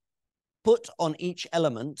put on each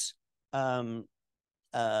element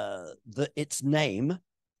its name,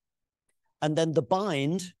 and then the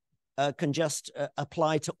bind can just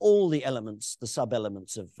apply to all the elements, the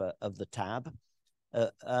sub-elements of the tab.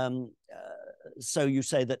 So you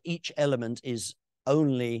say that each element is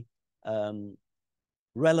only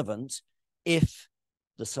relevant if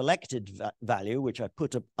the selected value, which I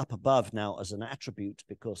put up above now as an attribute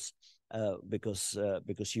because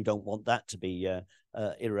you don't want that to be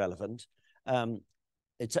irrelevant.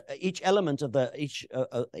 It's each element of each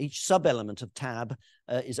sub-element of tab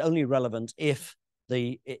is only relevant if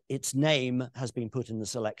its name has been put in the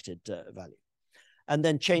selected value, and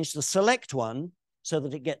then change the select one so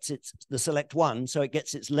that it gets the select one, so it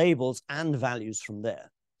gets its labels and values from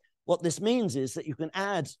there. What this means is that you can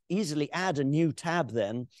easily add a new tab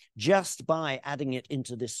then just by adding it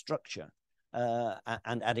into this structure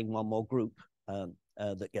and adding one more group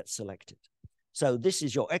that gets selected. So this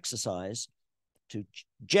is your exercise to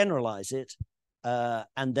generalize it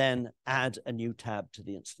and then add a new tab to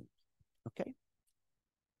the instance. Okay.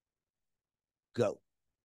 Go.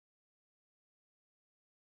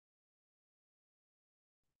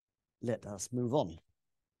 Let us move on.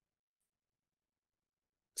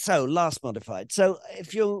 So last modified. So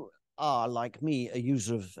if you are, like me, a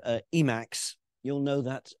user of Emacs, you'll know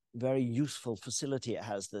that very useful facility it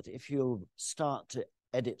has, that if you start to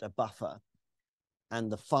edit a buffer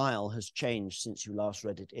and the file has changed since you last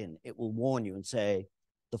read it in, it will warn you and say,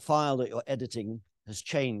 the file that you're editing has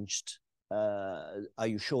changed. Are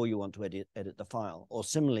you sure you want to edit the file? Or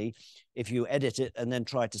similarly, if you edit it and then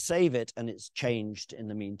try to save it and it's changed in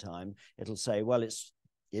the meantime, it'll say, well,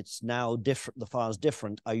 it's now different, the file's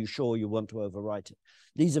different. Are you sure you want to overwrite it?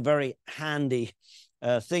 These are very handy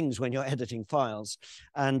things when you're editing files.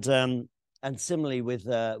 And similarly with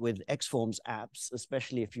XForms apps,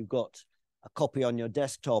 especially if you've got a copy on your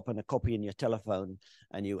desktop and a copy in your telephone,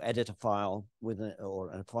 and you edit a file or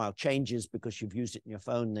a file changes because you've used it in your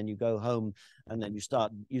phone, and then you go home and then you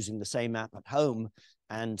start using the same app at home,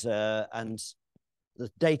 and the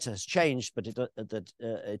data has changed, but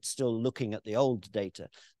it's still looking at the old data,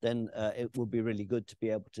 then it will be really good to be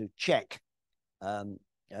able to check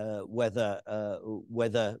whether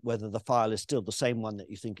the file is still the same one that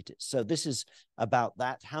you think it is. So this is about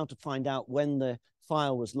that, how to find out when the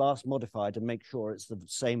file was last modified and make sure it's the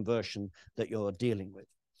same version that you're dealing with.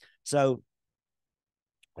 So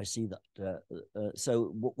I see that.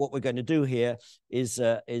 So what we're going to do here is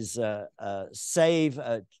save,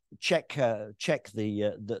 check that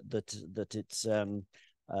it's the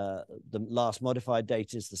last modified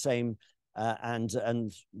date is the same,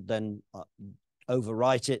 and then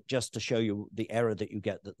overwrite it just to show you the error that you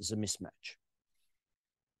get, that there's a mismatch.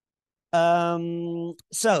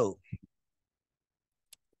 So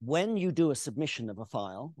when you do a submission of a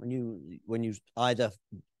file, when you either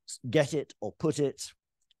get it or put it,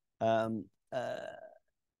 the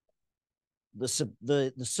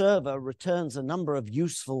server returns a number of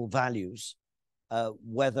useful values,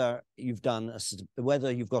 whether you've got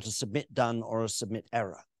a submit done or a submit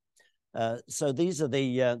error. So these are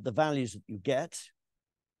the values that you get.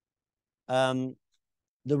 The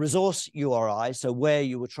resource URI, so where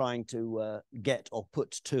you were trying to get or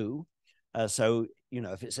put to. So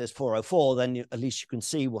if it says 404, then at least you can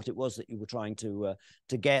see what it was that you were trying to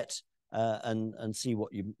get, and see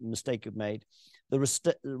what mistake you've made. The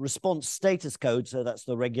response status code, so that's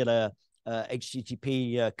the regular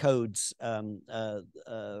HTTP codes,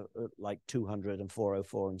 like 200 and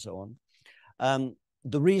 404 and so on.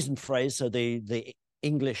 The reason phrase, so the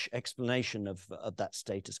English explanation of that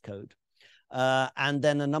status code. And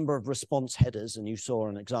then a number of response headers, and you saw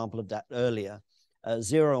an example of that earlier.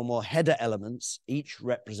 0 or more header elements, each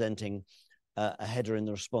representing a header in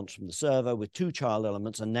the response from the server, with 2 child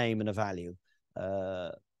elements, a name and a value,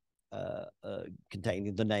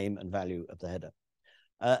 containing the name and value of the header.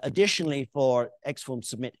 Additionally, for XForms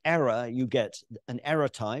submit error, you get an error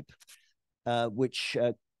type, which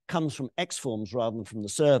comes from XForms rather than from the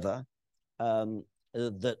server,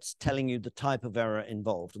 that's telling you the type of error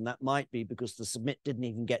involved. And that might be because the submit didn't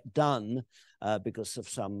even get done because of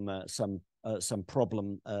some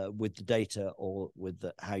problem with the data or with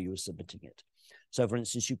how you were submitting it. So, for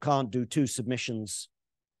instance, you can't do 2 submissions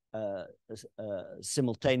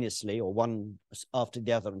simultaneously, or one after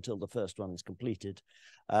the other, until the first one is completed.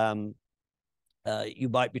 You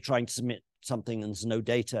might be trying to submit something and there's no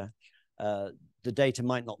data. The data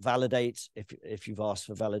might not validate if you've asked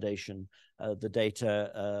for validation. The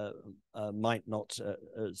data might not.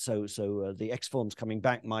 So the XForms coming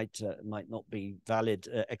back might not be valid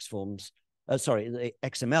XForms. Sorry, the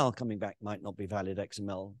XML coming back might not be valid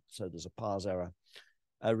XML. So there's a parse error,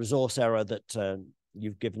 a resource error that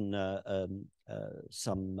you've given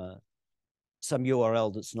some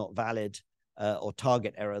URL that's not valid, or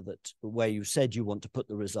target error that where you said you want to put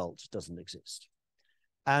the result doesn't exist.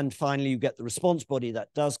 And finally, you get the response body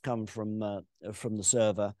that does come from the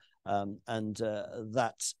server, and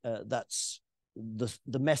that's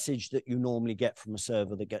the message that you normally get from a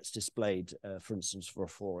server that gets displayed, for instance, for a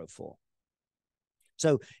 404.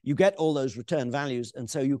 So you get all those return values, and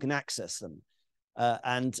so you can access them.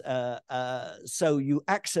 So you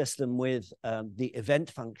access them with the event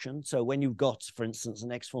function. So when you've got, for instance, an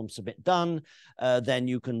XForms submit done, then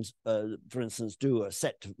you can, for instance, do a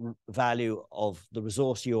set value of the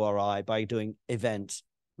resource URI by doing event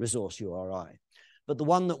resource URI. But the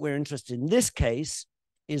one that we're interested in this case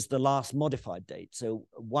is the last modified date. So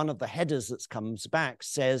one of the headers that comes back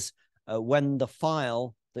says when the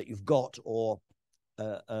file that you've got, or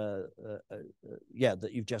that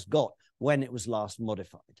you've just got, when it was last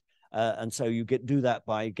modified. And so you do that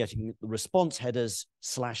by getting the response headers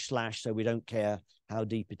 / / so we don't care how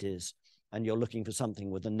deep it is. And you're looking for something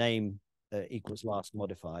with the name equals last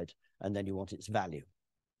modified, and then you want its value.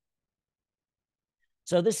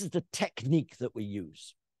 So this is the technique that we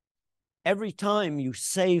use. Every time you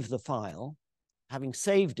save the file, having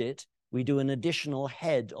saved it, we do an additional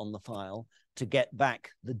head on the file to get back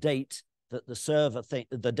the date that the server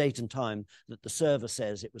the date and time that the server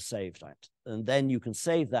says it was saved at, and then you can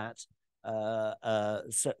save that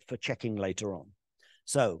for checking later on.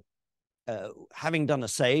 So, having done a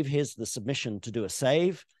save, here's the submission to do a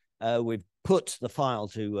save. We've put the file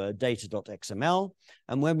to data.xml,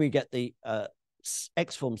 and when we get the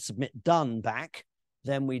XForms submit done back,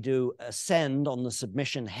 then we do a send on the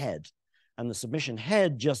submission head, and the submission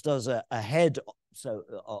head just does a head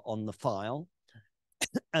on the file.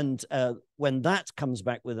 And when that comes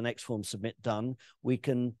back with an XForms submit done, we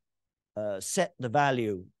can set the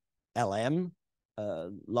value LM,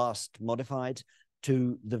 last modified,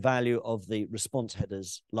 to the value of the response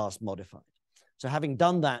headers last modified. So having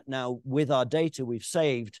done that, now with our data, we've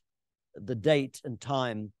saved the date and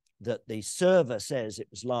time that the server says it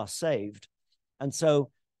was last saved. And so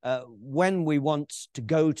when we want to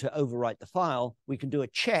go to overwrite the file, we can do a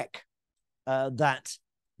check that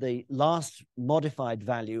the last modified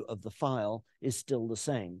value of the file is still the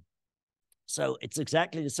same. So it's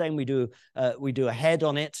exactly the same. We do a head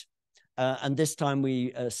on it, and this time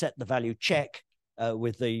we set the value check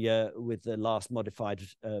with the last modified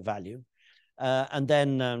value. And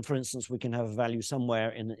then, for instance, we can have a value somewhere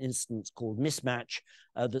in an instance called mismatch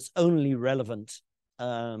that's only relevant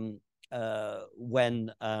when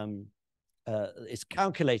it's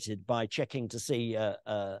calculated by checking to see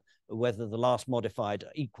whether the last modified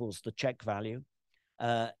equals the check value.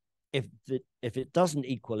 If it doesn't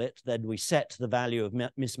equal it, then we set the value of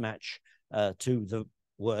mismatch to the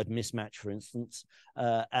word mismatch, for instance,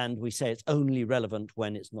 and we say it's only relevant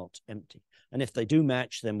when it's not empty. And if they do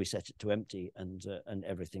match, then we set it to empty, and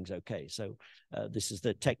everything's okay. So this is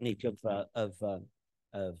the technique of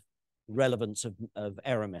relevance of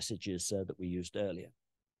error messages that we used earlier.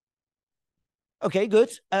 Okay,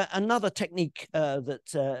 good. Another technique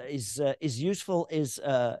that is useful is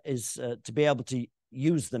to be able to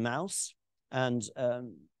use the mouse, and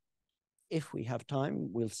if we have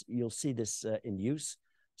time, you'll see this in use.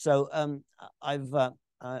 So I've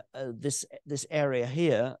this area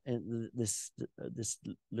here, this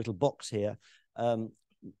little box here,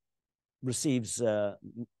 receives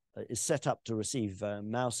is set up to receive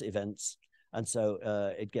mouse events, and so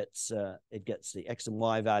it gets the X and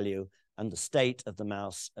Y value and the state of the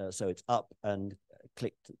mouse. So it's up, and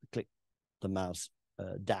click the mouse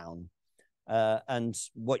down. And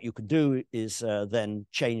what you can do is then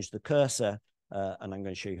change the cursor, and I'm going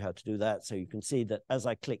to show you how to do that. So you can see that as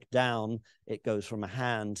I click down, it goes from a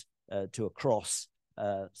hand to a cross,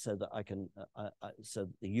 so that I can so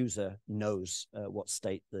the user knows what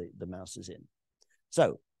state the mouse is in.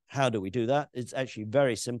 So how do we do that? It's actually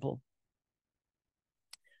very simple.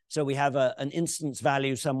 So we have an instance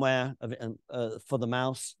value somewhere for the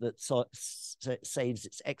mouse that saves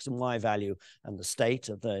its X and Y value and the state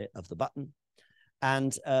of the button.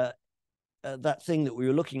 And that thing that we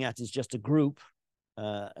were looking at is just a group,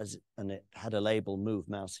 and it had a label move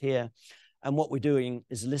mouse here. And what we're doing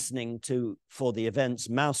is listening for the events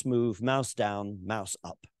mouse move, mouse down, mouse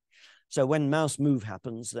up. So when mouse move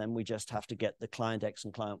happens, then we just have to get the client X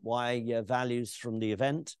and client Y values from the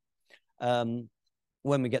event.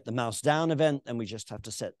 When we get the mouse down event, then we just have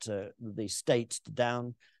to set the state to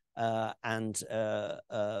down. And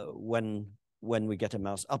when we get a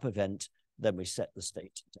mouse up event, then we set the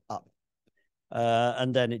state to up.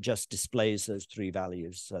 And then it just displays those three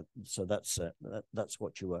values. So that's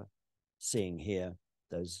what you were seeing here,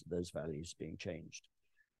 those values being changed.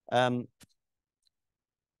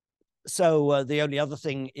 So the only other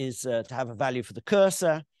thing is to have a value for the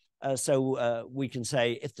cursor. So we can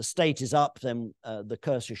say if the state is up, then the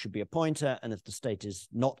cursor should be a pointer, and if the state is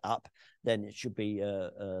not up, then it should be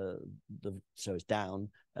so it's down.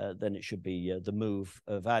 Then it should be the move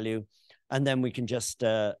value, and then we can just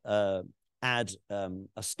add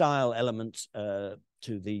a style element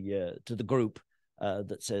to the group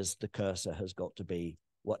that says the cursor has got to be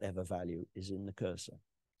whatever value is in the cursor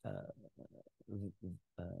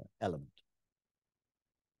element.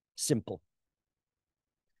 Simple.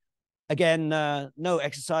 Again, no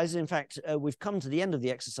exercises. In fact, we've come to the end of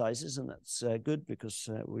the exercises, and that's good because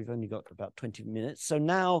we've only got about 20 minutes. So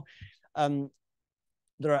now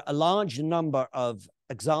there are a large number of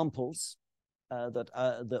examples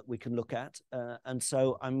that we can look at. And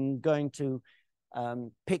so I'm going to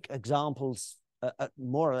pick examples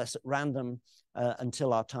more or less at random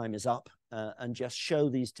until our time is up, and just show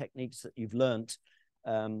these techniques that you've learned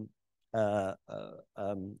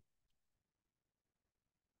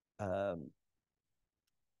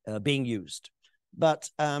being used. But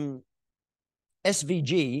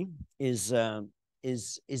SVG is a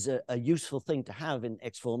useful thing to have in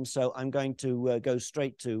XForms. So I'm going to go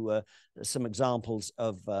straight to some examples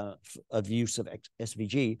of use of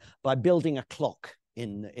SVG by building a clock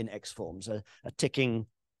in XForms, a ticking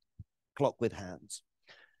clock with hands.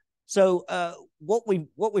 So what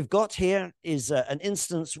we've got here is an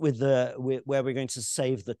instance with where we're going to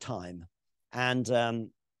save the time,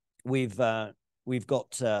 and we've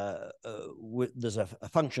got there's a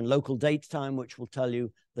function local date time, which will tell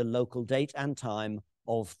you the local date and time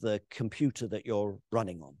of the computer that you're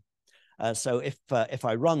running on. So if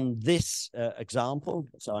I run this example,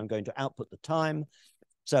 so I'm going to output the time.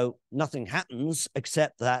 So nothing happens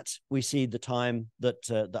except that we see the time that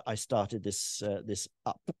that I started this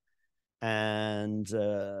up, and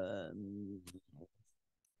the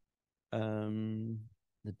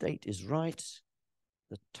date is right.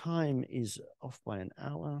 The time is off by an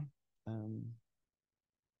hour.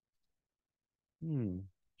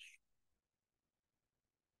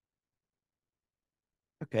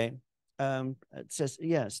 Okay. It says,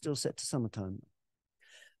 yeah, it's still set to summertime.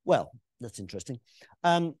 Well, that's interesting.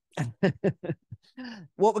 What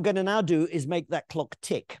we're going to now do is make that clock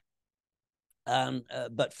tick.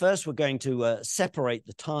 But first, we're going to separate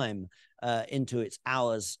the time into its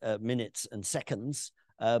hours, minutes, and seconds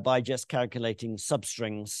by just calculating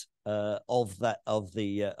substrings of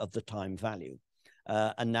the time value.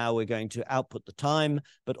 And now we're going to output the time,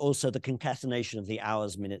 but also the concatenation of the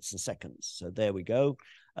hours, minutes, and seconds. So there we go.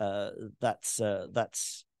 That's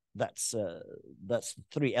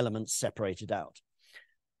 3 elements separated out.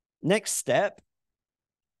 Next step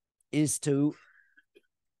is to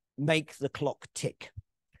make the clock tick.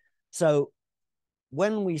 So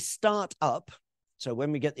when we start up, so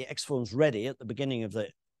when we get the XForms ready at the beginning of the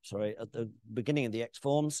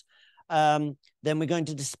XForms, then we're going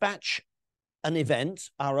to dispatch an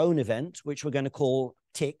event, our own event, which we're going to call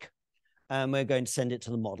tick, and we're going to send it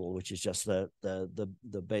to the model, which is just the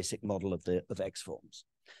basic model of XForms.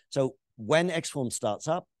 So when XForms starts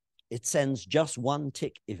up, it sends just one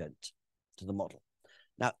tick event to the model.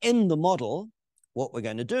 Now, in the model, what we're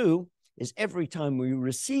going to do is every time we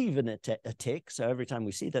receive a tick, so every time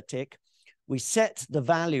we see that tick, we set the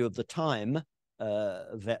value of the time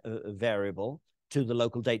variable to the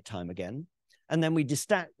local date time again, and then we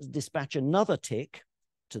dispatch another tick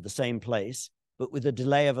to the same place, but with a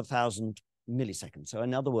delay of 1,000 milliseconds. So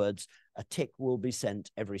in other words, a tick will be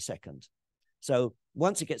sent every second. So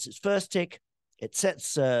once it gets its first tick, it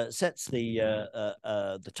sets the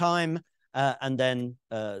time and then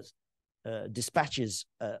dispatches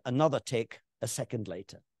another tick a second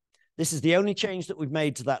later. This is the only change that we've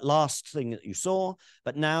made to that last thing that you saw,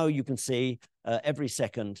 but now you can see every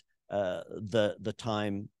second the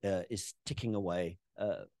time is ticking away,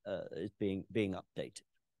 is being updated.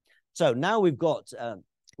 So now we've got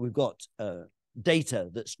data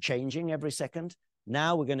that's changing every second.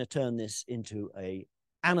 Now we're going to turn this into an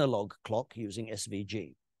analog clock using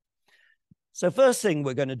SVG. So first thing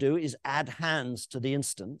we're going to do is add hands to the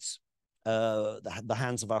instance, the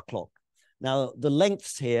hands of our clock. Now the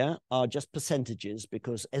lengths here are just percentages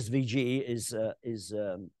because SVG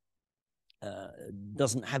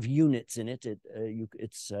doesn't have units in it.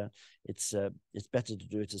 It's better to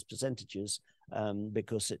do it as percentages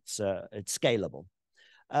because it's scalable.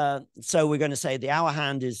 So we're going to say the hour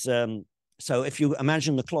hand is so if you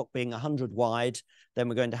imagine the clock being 100 wide, then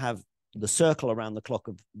we're going to have the circle around the clock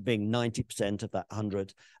of being 90% of that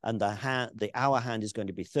 100, and the hour hand is going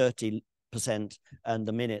to be 30%, and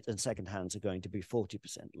the minute and second hands are going to be 40%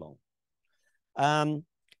 long.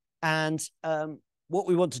 What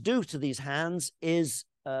we want to do to these hands is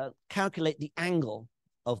calculate the angle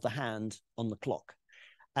of the hand on the clock.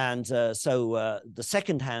 And so the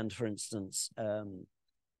second hand, for instance,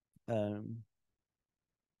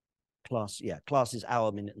 class is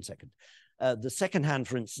hour, minute, and second. The second hand,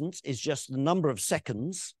 for instance, is just the number of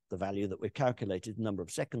seconds, the value that we've calculated, the number of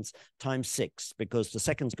seconds, times 6, because the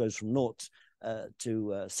seconds goes from 0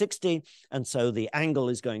 to 60, and so the angle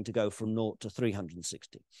is going to go from 0 to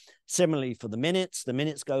 360. Similarly, for the minutes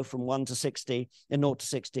go from 1 to 60, and 0 to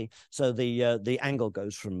 60, so the angle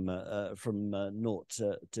goes from 0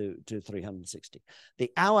 to 360.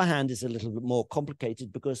 The hour hand is a little bit more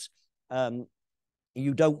complicated because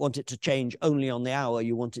you don't want it to change only on the hour.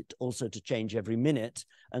 You want it also to change every minute.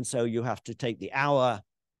 And so you have to take the hour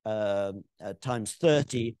times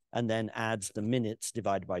 30 and then adds the minutes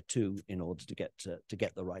divided by 2 in order to get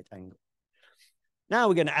the right angle. Now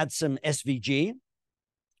we're going to add some SVG.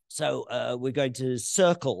 So we're going to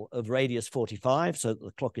circle of radius 45 so that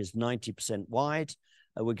the clock is 90% wide.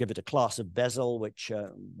 We'll give it a class of bezel, which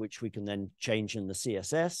we can then change in the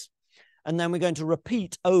CSS. And then we're going to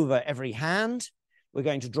repeat over every hand. We're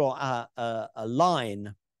going to draw a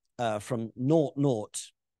line from 0, 0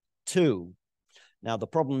 to. Now, the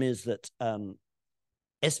problem is that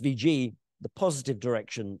SVG, the positive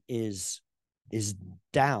direction is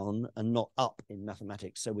down and not up in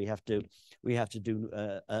mathematics. So we have to do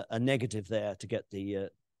a negative there to get the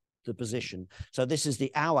position. So this is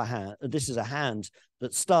the hour hand. This is a hand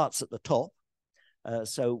that starts at the top.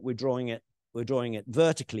 So we're drawing it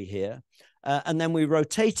vertically here, and then we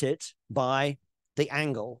rotate it by the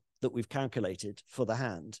angle that we've calculated for the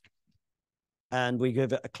hand. And we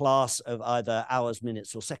give it a class of either hours,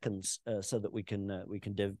 minutes, or seconds so that we can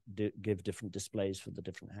give different displays for the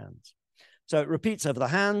different hands. So it repeats over the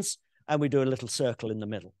hands, and we do a little circle in the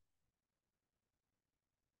middle.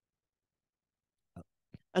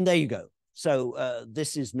 And there you go. So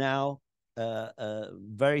this is now a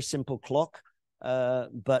very simple clock,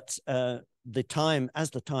 but as the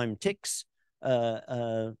time ticks,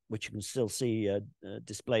 which you can still see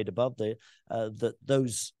displayed above there,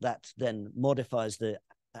 that then modifies the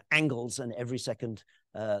angles, and every second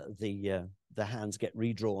the hands get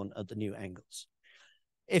redrawn at the new angles.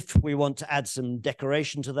 If we want to add some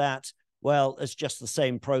decoration to that, well, it's just the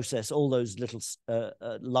same process. All those little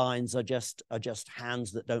lines are just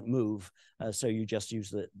hands that don't move. So you just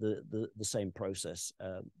use the same process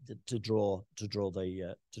to draw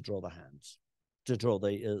the hands, to draw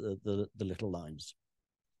the little lines.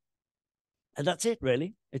 And that's it,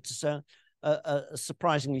 really. It's a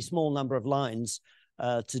surprisingly small number of lines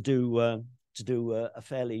to do a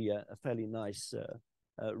fairly nice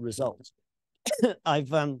result.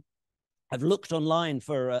 I've looked online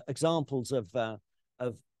for examples of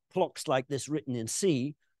clocks like this written in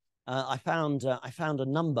C. I found a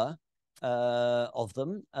number of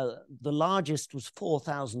them. The largest was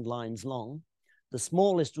 4,000 lines long. The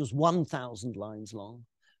smallest was 1,000 lines long,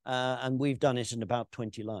 and we've done it in about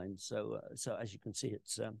 20 lines. So as you can see,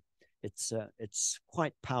 it's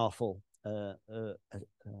quite powerful.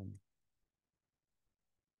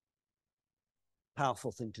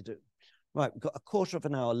 Powerful thing to do. Right, we've got a quarter of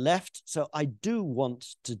an hour left, so I do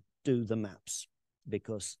want to do the maps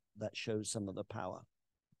because that shows some of the power.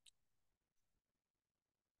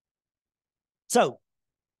 So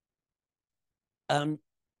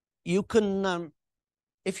you can,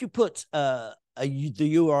 if you put the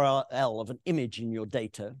URL of an image in your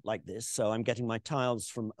data like this, so I'm getting my tiles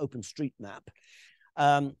from OpenStreetMap,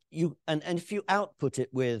 and if you output it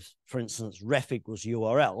with, for instance, ref equals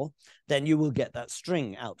URL, then you will get that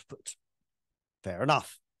string output. Fair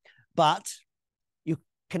enough. But you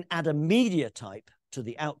can add a media type to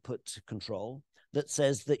the output control that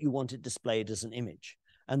says that you want it displayed as an image.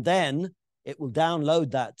 And then it will download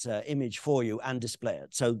that image for you and display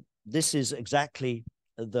it. So this is exactly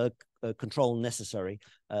the control necessary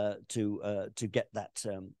to get that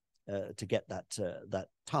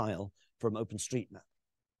tile from OpenStreetMap.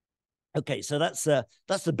 Okay, so that's the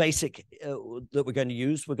basic that we're going to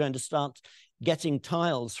use. We're going to start getting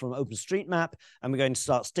tiles from OpenStreetMap, and we're going to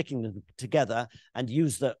start sticking them together and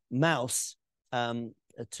use the mouse to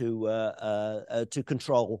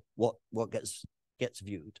control what gets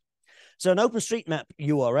viewed. So an OpenStreetMap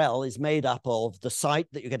URL is made up of the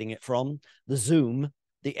site that you're getting it from, the zoom,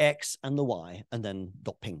 the X, and the Y, and then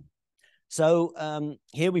 .ping. So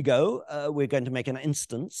here we go. We're going to make an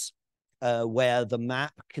instance where the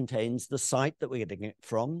map contains the site that we're getting it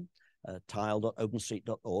from,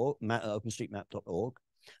 tile.openstreetmap.org,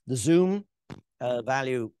 the zoom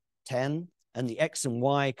value 10, and the X and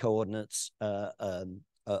Y coordinates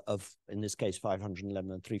of, in this case,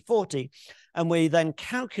 511 and 340. And we then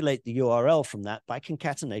calculate the URL from that by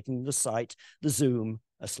concatenating the site, the zoom,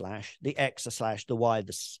 a slash, the X, a slash, the Y,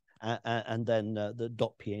 and then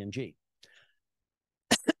the .png.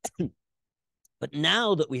 But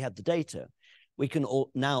now that we have the data, we can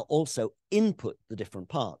now also input the different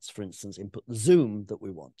parts. For instance, input the zoom that we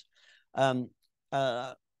want.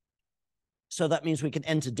 So that means we can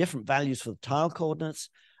enter different values for the tile coordinates.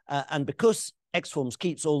 And because XForms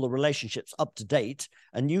keeps all the relationships up to date,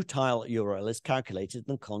 a new tile URL is calculated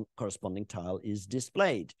and the corresponding tile is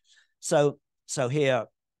displayed. So here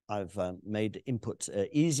I've made input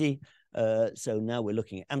easy. So now we're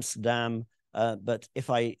looking at Amsterdam. But if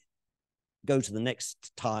I go to the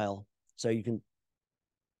next tile, so you can,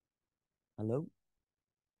 hello?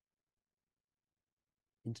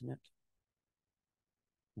 Internet?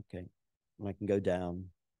 Okay, and I can go down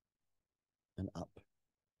and up.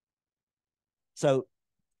 So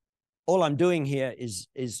all I'm doing here is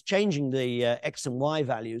changing the X and Y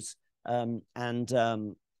values, and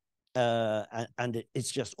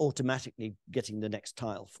it's just automatically getting the next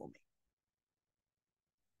tile for me.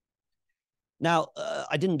 Now,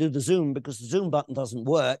 I didn't do the zoom because the zoom button doesn't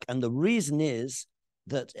work. And the reason is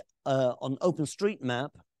that on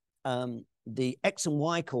OpenStreetMap, the X and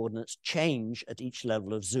Y coordinates change at each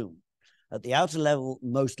level of zoom. At the outer level,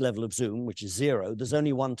 most level of zoom, which is 0, there's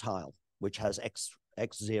only one tile, which has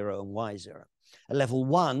X0 and Y0. At level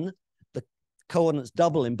 1, the coordinates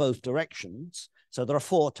double in both directions. So there are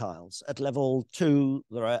 4 tiles. At level 2,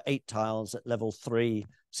 there are 8 tiles. At level 3,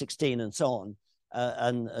 16, and so on.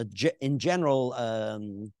 In general,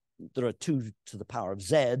 there are 2 to the power of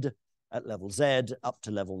Z at level Z up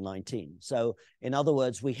to level 19. So in other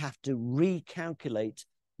words, we have to recalculate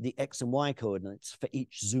the X and Y coordinates for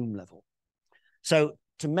each zoom level. So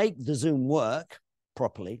to make the zoom work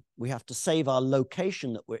properly, we have to save our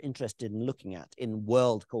location that we're interested in looking at in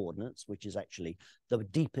world coordinates, which is actually the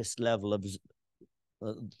deepest level of,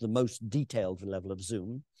 the most detailed level of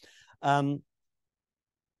zoom.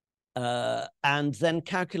 and then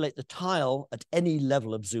calculate the tile at any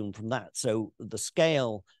level of zoom from that. So the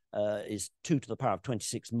scale is 2 to the power of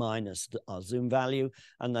 26 minus our zoom value,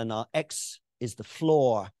 and then our x is the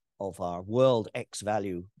floor of our world x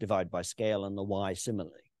value divided by scale, and the y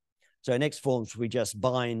similarly. So in XForms, we just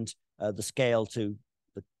bind the scale to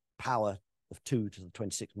the power of 2 to the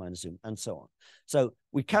 26 minus zoom, and so on. So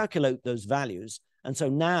we calculate those values, and so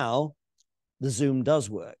now the zoom does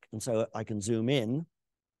work. And so I can zoom in,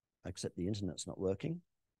 except the internet's not working.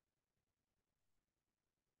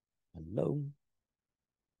 Hello.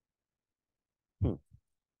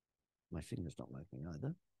 My finger's not working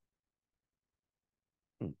either.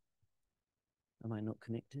 Am I not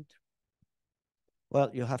connected?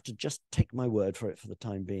 Well, you'll have to just take my word for it for the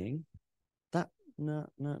time being. No.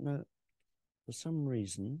 For some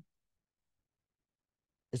reason,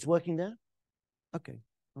 it's working there? Okay,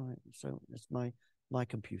 all right, so it's my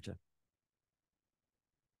computer.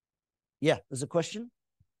 Yeah, there's a question?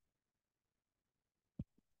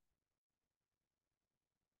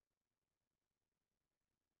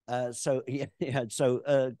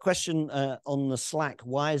 Question on the Slack,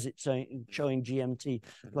 why is it showing GMT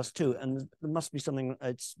 +2? And there must be something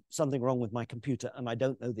wrong with my computer, and I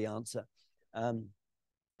don't know the answer.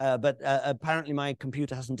 But apparently my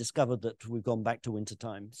computer hasn't discovered that we've gone back to winter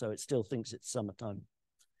time, so it still thinks it's summertime.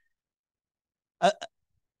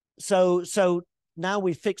 So now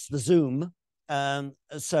we fixed the zoom.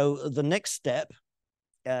 So the next step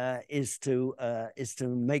is to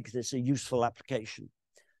make this a useful application.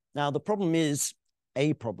 Now, the problem is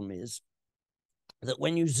that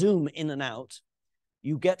when you zoom in and out,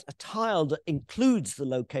 you get a tile that includes the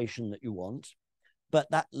location that you want,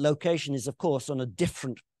 but that location is, of course, on a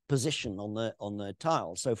different position on the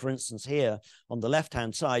tile. So, for instance, here on the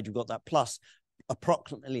left-hand side, you've got that plus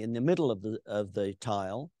approximately in the middle of the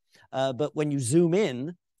tile, but when you zoom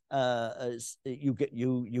in,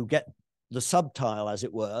 you get the subtile, as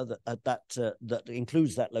it were, that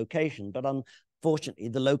includes that location, but unfortunately,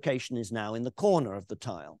 the location is now in the corner of the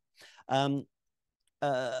tile. And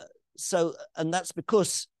that's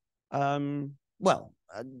because, well,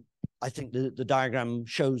 I think the diagram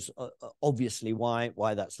shows obviously why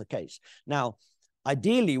that's the case. Now,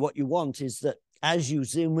 ideally, what you want is that as you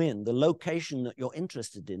zoom in, the location that you're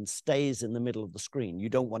interested in stays in the middle of the screen. You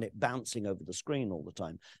don't want it bouncing over the screen all the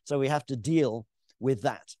time. So we have to deal with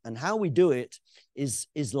that. And how we do it is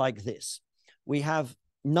like this. We have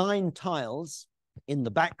 9 tiles in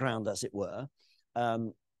the background, as it were,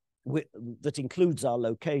 that includes our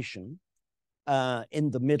location in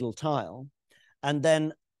the middle tile. And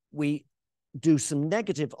then we do some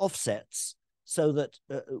negative offsets so that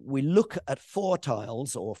we look at 4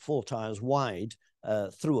 tiles or 4 tiles wide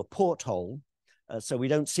through a porthole. So we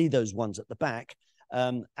don't see those ones at the back.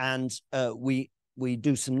 And we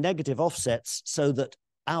do some negative offsets so that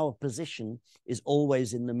our position is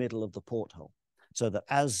always in the middle of the porthole. So that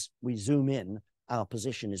as we zoom in, our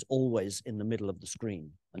position is always in the middle of the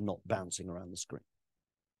screen and not bouncing around the screen.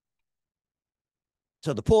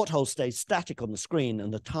 So the porthole stays static on the screen,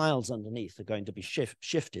 and the tiles underneath are going to be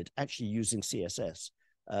shifted, actually using CSS,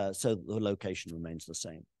 so the location remains the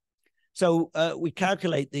same. So we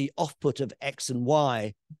calculate the offput of X and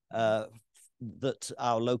Y that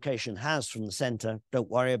our location has from the center. Don't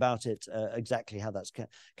worry about it, exactly how that's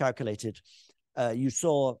calculated. You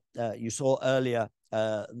saw earlier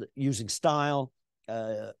using style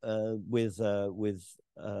with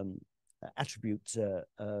attribute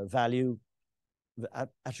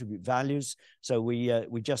values. So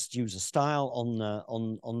we just use a style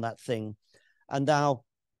on that thing, and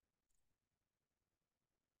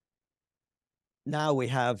now we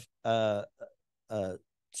have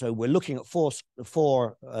so we're looking at four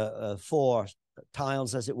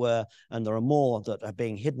tiles, as it were, and there are more that are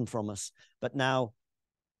being hidden from us. But now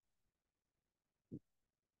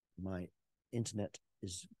my internet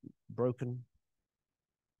is broken,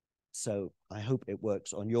 so I hope it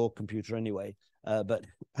works on your computer anyway. But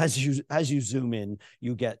as you zoom in,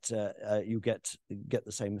 you get the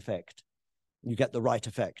same effect. You get the right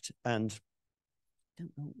effect. And I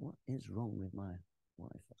don't know what is wrong with my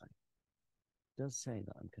Wi-Fi. It does say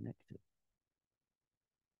that I'm connected.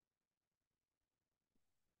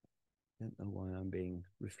 I don't know why I'm being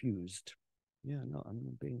refused. Yeah, no,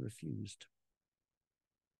 I'm being refused.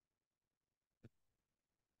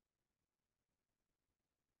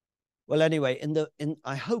 Well, anyway,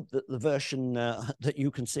 I hope that the version that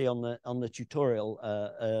you can see on the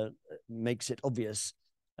tutorial makes it obvious.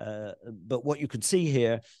 But what you can see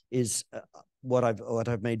here is what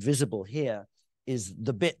I've made visible here is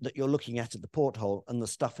the bit that you're looking at the porthole and the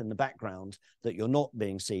stuff in the background that you're not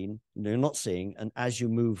seeing. And as you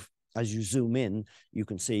move as you zoom in, you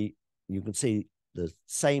can see the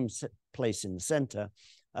same place in the center,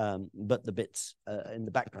 but the bits in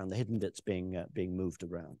the background, the hidden bits being moved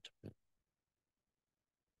around.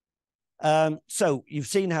 So you've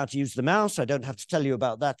seen how to use the mouse. I don't have to tell you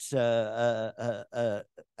about that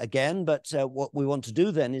again, but what we want to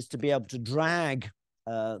do then is to be able to drag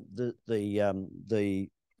the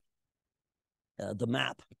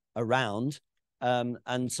map around.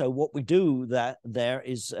 And so what we do there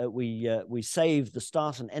is we save the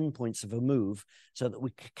start and end points of a move so that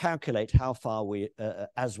we calculate how far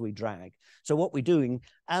as we drag. So what we're doing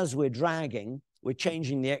as we're dragging, we're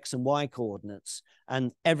changing the X and Y coordinates,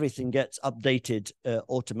 and everything gets updated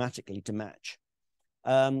automatically to match.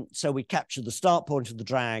 So we capture the start point of the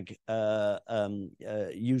drag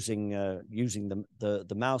using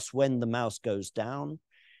the mouse when the mouse goes down,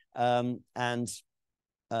 and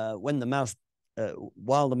when the mouse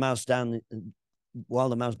while the mouse button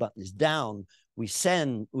is down, we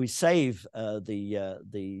save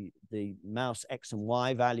the mouse X and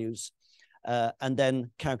Y values, and then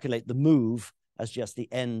calculate the move as just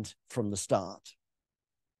the end from the start.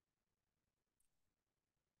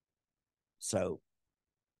 So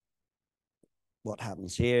what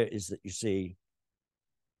happens here is that you see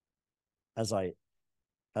as I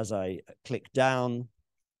click down,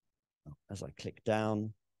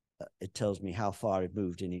 it tells me how far it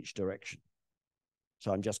moved in each direction.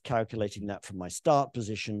 So I'm just calculating that from my start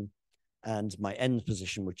position and my end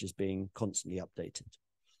position, which is being constantly updated.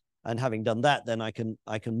 And having done that, then I can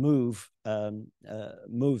move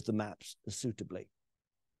the maps suitably.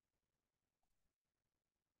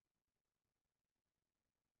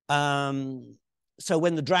 So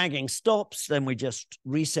when the dragging stops, then we just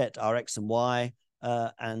reset our X and Y,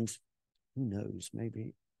 and who knows,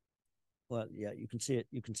 maybe. Well, yeah, you can see it.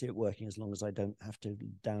 You can see it working as long as I don't have to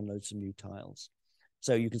download some new tiles.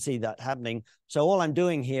 So you can see that happening. So all I'm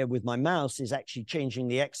doing here with my mouse is actually changing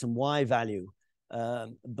the X and Y value.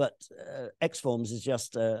 But XForms is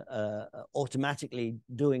just automatically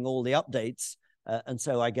doing all the updates. And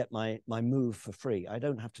so I get my move for free. I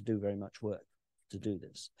don't have to do very much work to do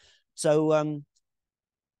this. So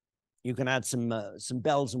you can add some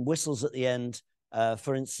bells and whistles at the end.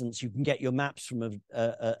 For instance, you can get your maps from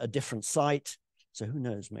a different site. So who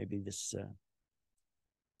knows, maybe this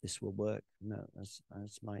will work. No, as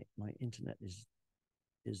my internet is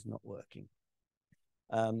not working.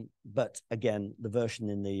 But again, the version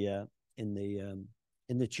in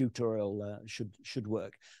the tutorial should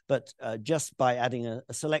work. But just by adding a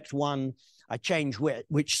select one, I change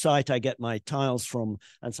which site I get my tiles from,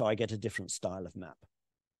 and so I get a different style of map.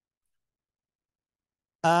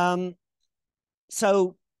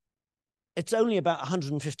 So it's only about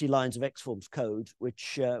 150 lines of XForms code,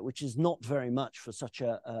 which is not very much for such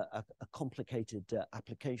a complicated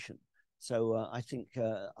application. So I think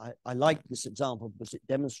I like this example because it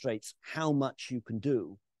demonstrates how much you can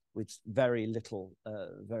do with very little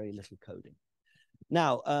coding.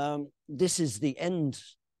 Now, this is the end.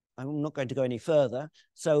 I'm not going to go any further.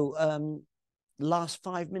 So last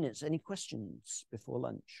 5 minutes, any questions before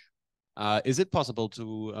lunch? Is it possible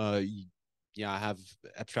to have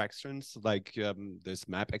abstractions like this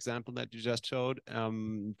map example that you just showed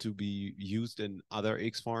to be used in other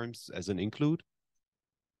XForms as an include?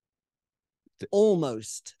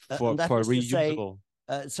 Almost. For reusable.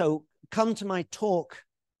 So come to my talk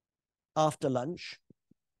after lunch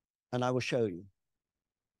and I will show you.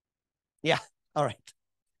 Yeah, all right.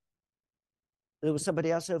 There was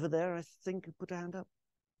somebody else over there, I think, who put a hand up.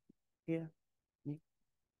 Here.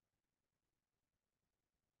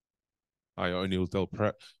 Hi, O'Neill Del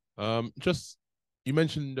Pret. Just you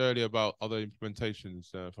mentioned earlier about other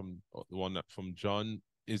implementations from the one from John.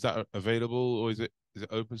 Is that available, or is it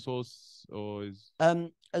open source, or is?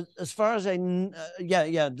 As far as I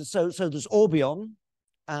yeah. So there's Orbion,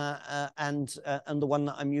 and the one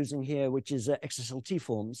that I'm using here, which is XSLT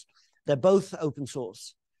forms. They're both open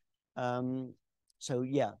source. So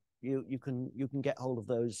yeah, you can get hold of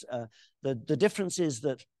those. The difference is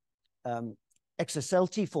that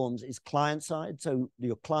XSLT forms is client side, so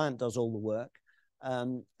your client does all the work,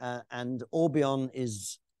 and Orbion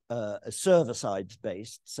is a server side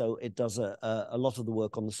based, so it does a lot of the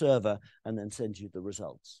work on the server and then sends you the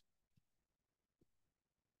results.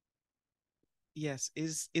 Yes,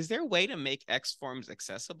 is there a way to make XForms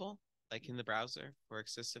accessible, like in the browser for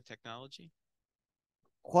assistive technology?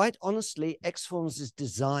 Quite honestly, XForms is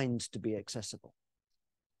designed to be accessible,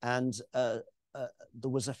 and there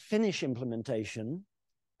was a Finnish implementation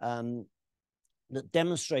that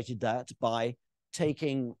demonstrated that by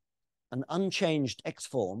taking an unchanged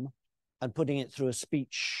XForm and putting it through a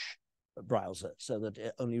speech browser so that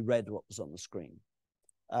it only read what was on the screen.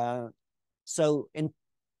 So in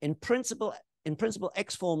principle,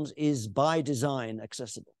 XForms is by design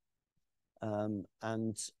accessible, and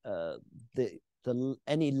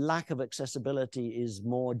any lack of accessibility is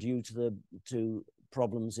more due to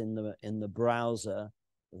problems in the browser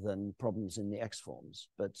than problems in the XForms.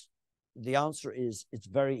 But the answer is it's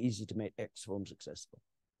very easy to make XForms accessible.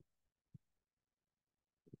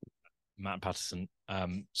 Matt Patterson.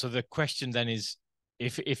 So the question then is,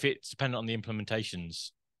 if it's dependent on the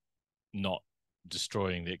implementations not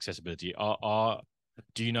destroying the accessibility,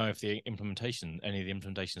 do you know if any of the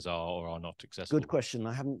implementations are or are not accessible? Good question.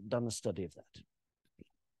 I haven't done a study of that.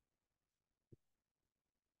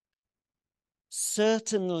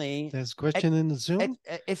 Certainly, there's a question in the Zoom.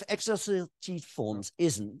 If XSLT forms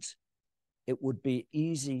isn't, it would be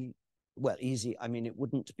easy. Well, easy. I mean, it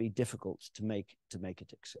wouldn't be difficult to make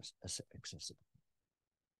it accessible.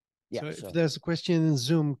 Yeah. So if there's a question in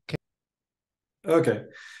Zoom. Okay.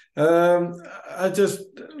 I just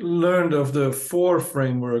learned of the FOR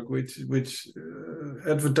framework, which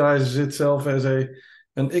advertises itself as an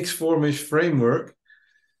XFormish framework.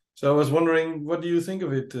 So I was wondering, what do you think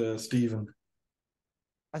of it, Stephen?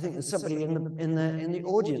 I think there's somebody in the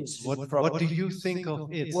audience. What do you think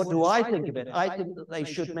of it? What do I think of it? I think that they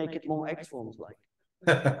should make it more XForms like.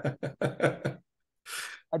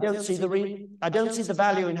 I don't see the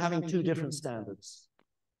value in having two different standards.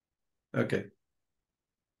 Okay.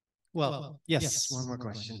 Well, yes, one more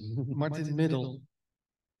question. Martin, middle.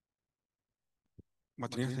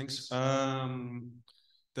 Martin, thanks.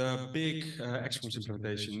 The big XForms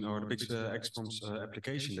implementation, or the big XForms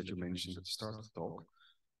application that you mentioned at the start of the talk,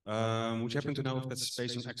 would you happen to know if that's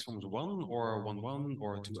based on XForms 1 or 1.1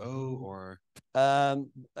 or 2.0 or?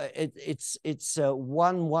 It's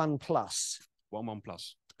 1.1 plus. 1.1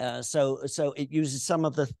 plus. So it uses some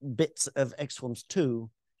of the bits of XForms 2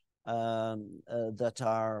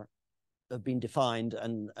 that have been defined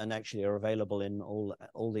and actually are available in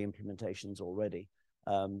all the implementations already.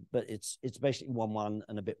 But it's basically 1.1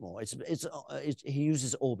 and a bit more. He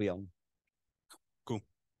uses Albion. Cool.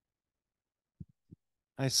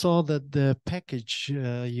 I saw that the package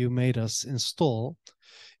you made us install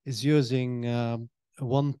is using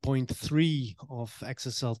 1.3 of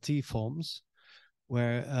XSLT forms,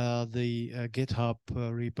 where the GitHub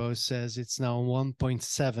repo says it's now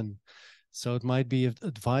 1.7. So it might be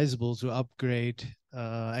advisable to upgrade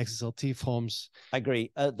XSLT forms. I agree.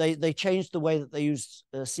 They changed the way that they use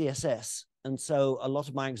CSS, and so a lot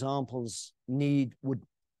of my examples would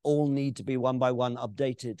all need to be one by one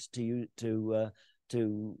updated to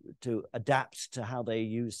adapt to how they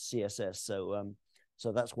use CSS.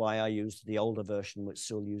 So that's why I used the older version, which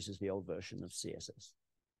still uses the old version of CSS.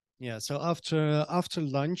 Yeah, so after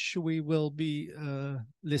lunch, we will be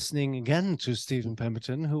listening again to Stephen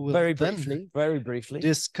Pemberton, who will very briefly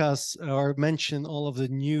discuss or mention all of the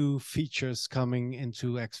new features coming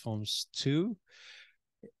into XForms 2.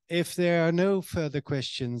 If there are no further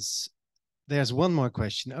questions, there's one more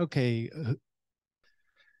question. Okay.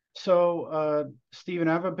 So, Stephen,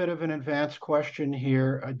 I have a bit of an advanced question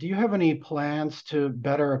here. Do you have any plans to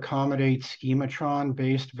better accommodate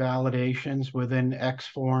schematron-based validations within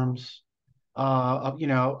XForms?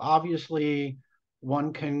 Obviously,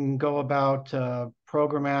 one can go about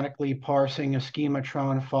programmatically parsing a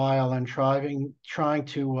schematron file and trying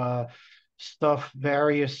to stuff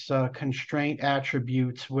various constraint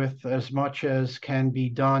attributes with as much as can be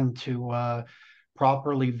done to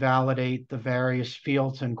properly validate the various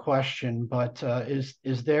fields in question, but is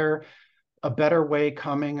there a better way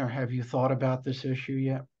coming, or have you thought about this issue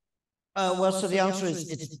yet? Well, so the answer is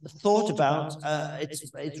it's thought about.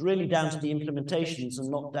 It's really down to the implementations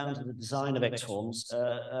and not down to the design of XForms,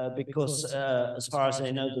 because as far as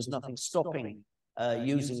I know, there's nothing stopping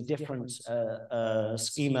using different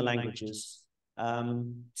schema languages.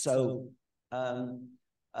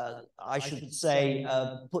 I should say,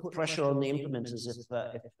 put pressure on the implementers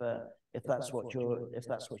if that's what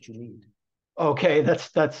you need. Okay,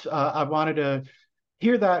 that's I wanted to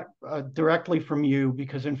hear that directly from you,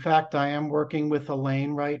 because in fact I am working with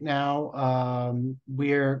Elaine right now.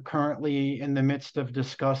 We're currently in the midst of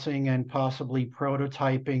discussing and possibly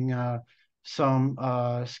prototyping some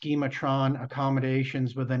schematron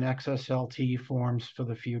accommodations within XSLT forms for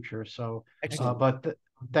the future. So,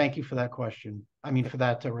 thank you for that question. I mean, for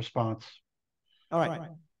that response. All right.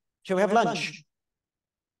 Shall we have lunch?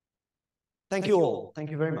 Thank you all. Thank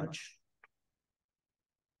you very much.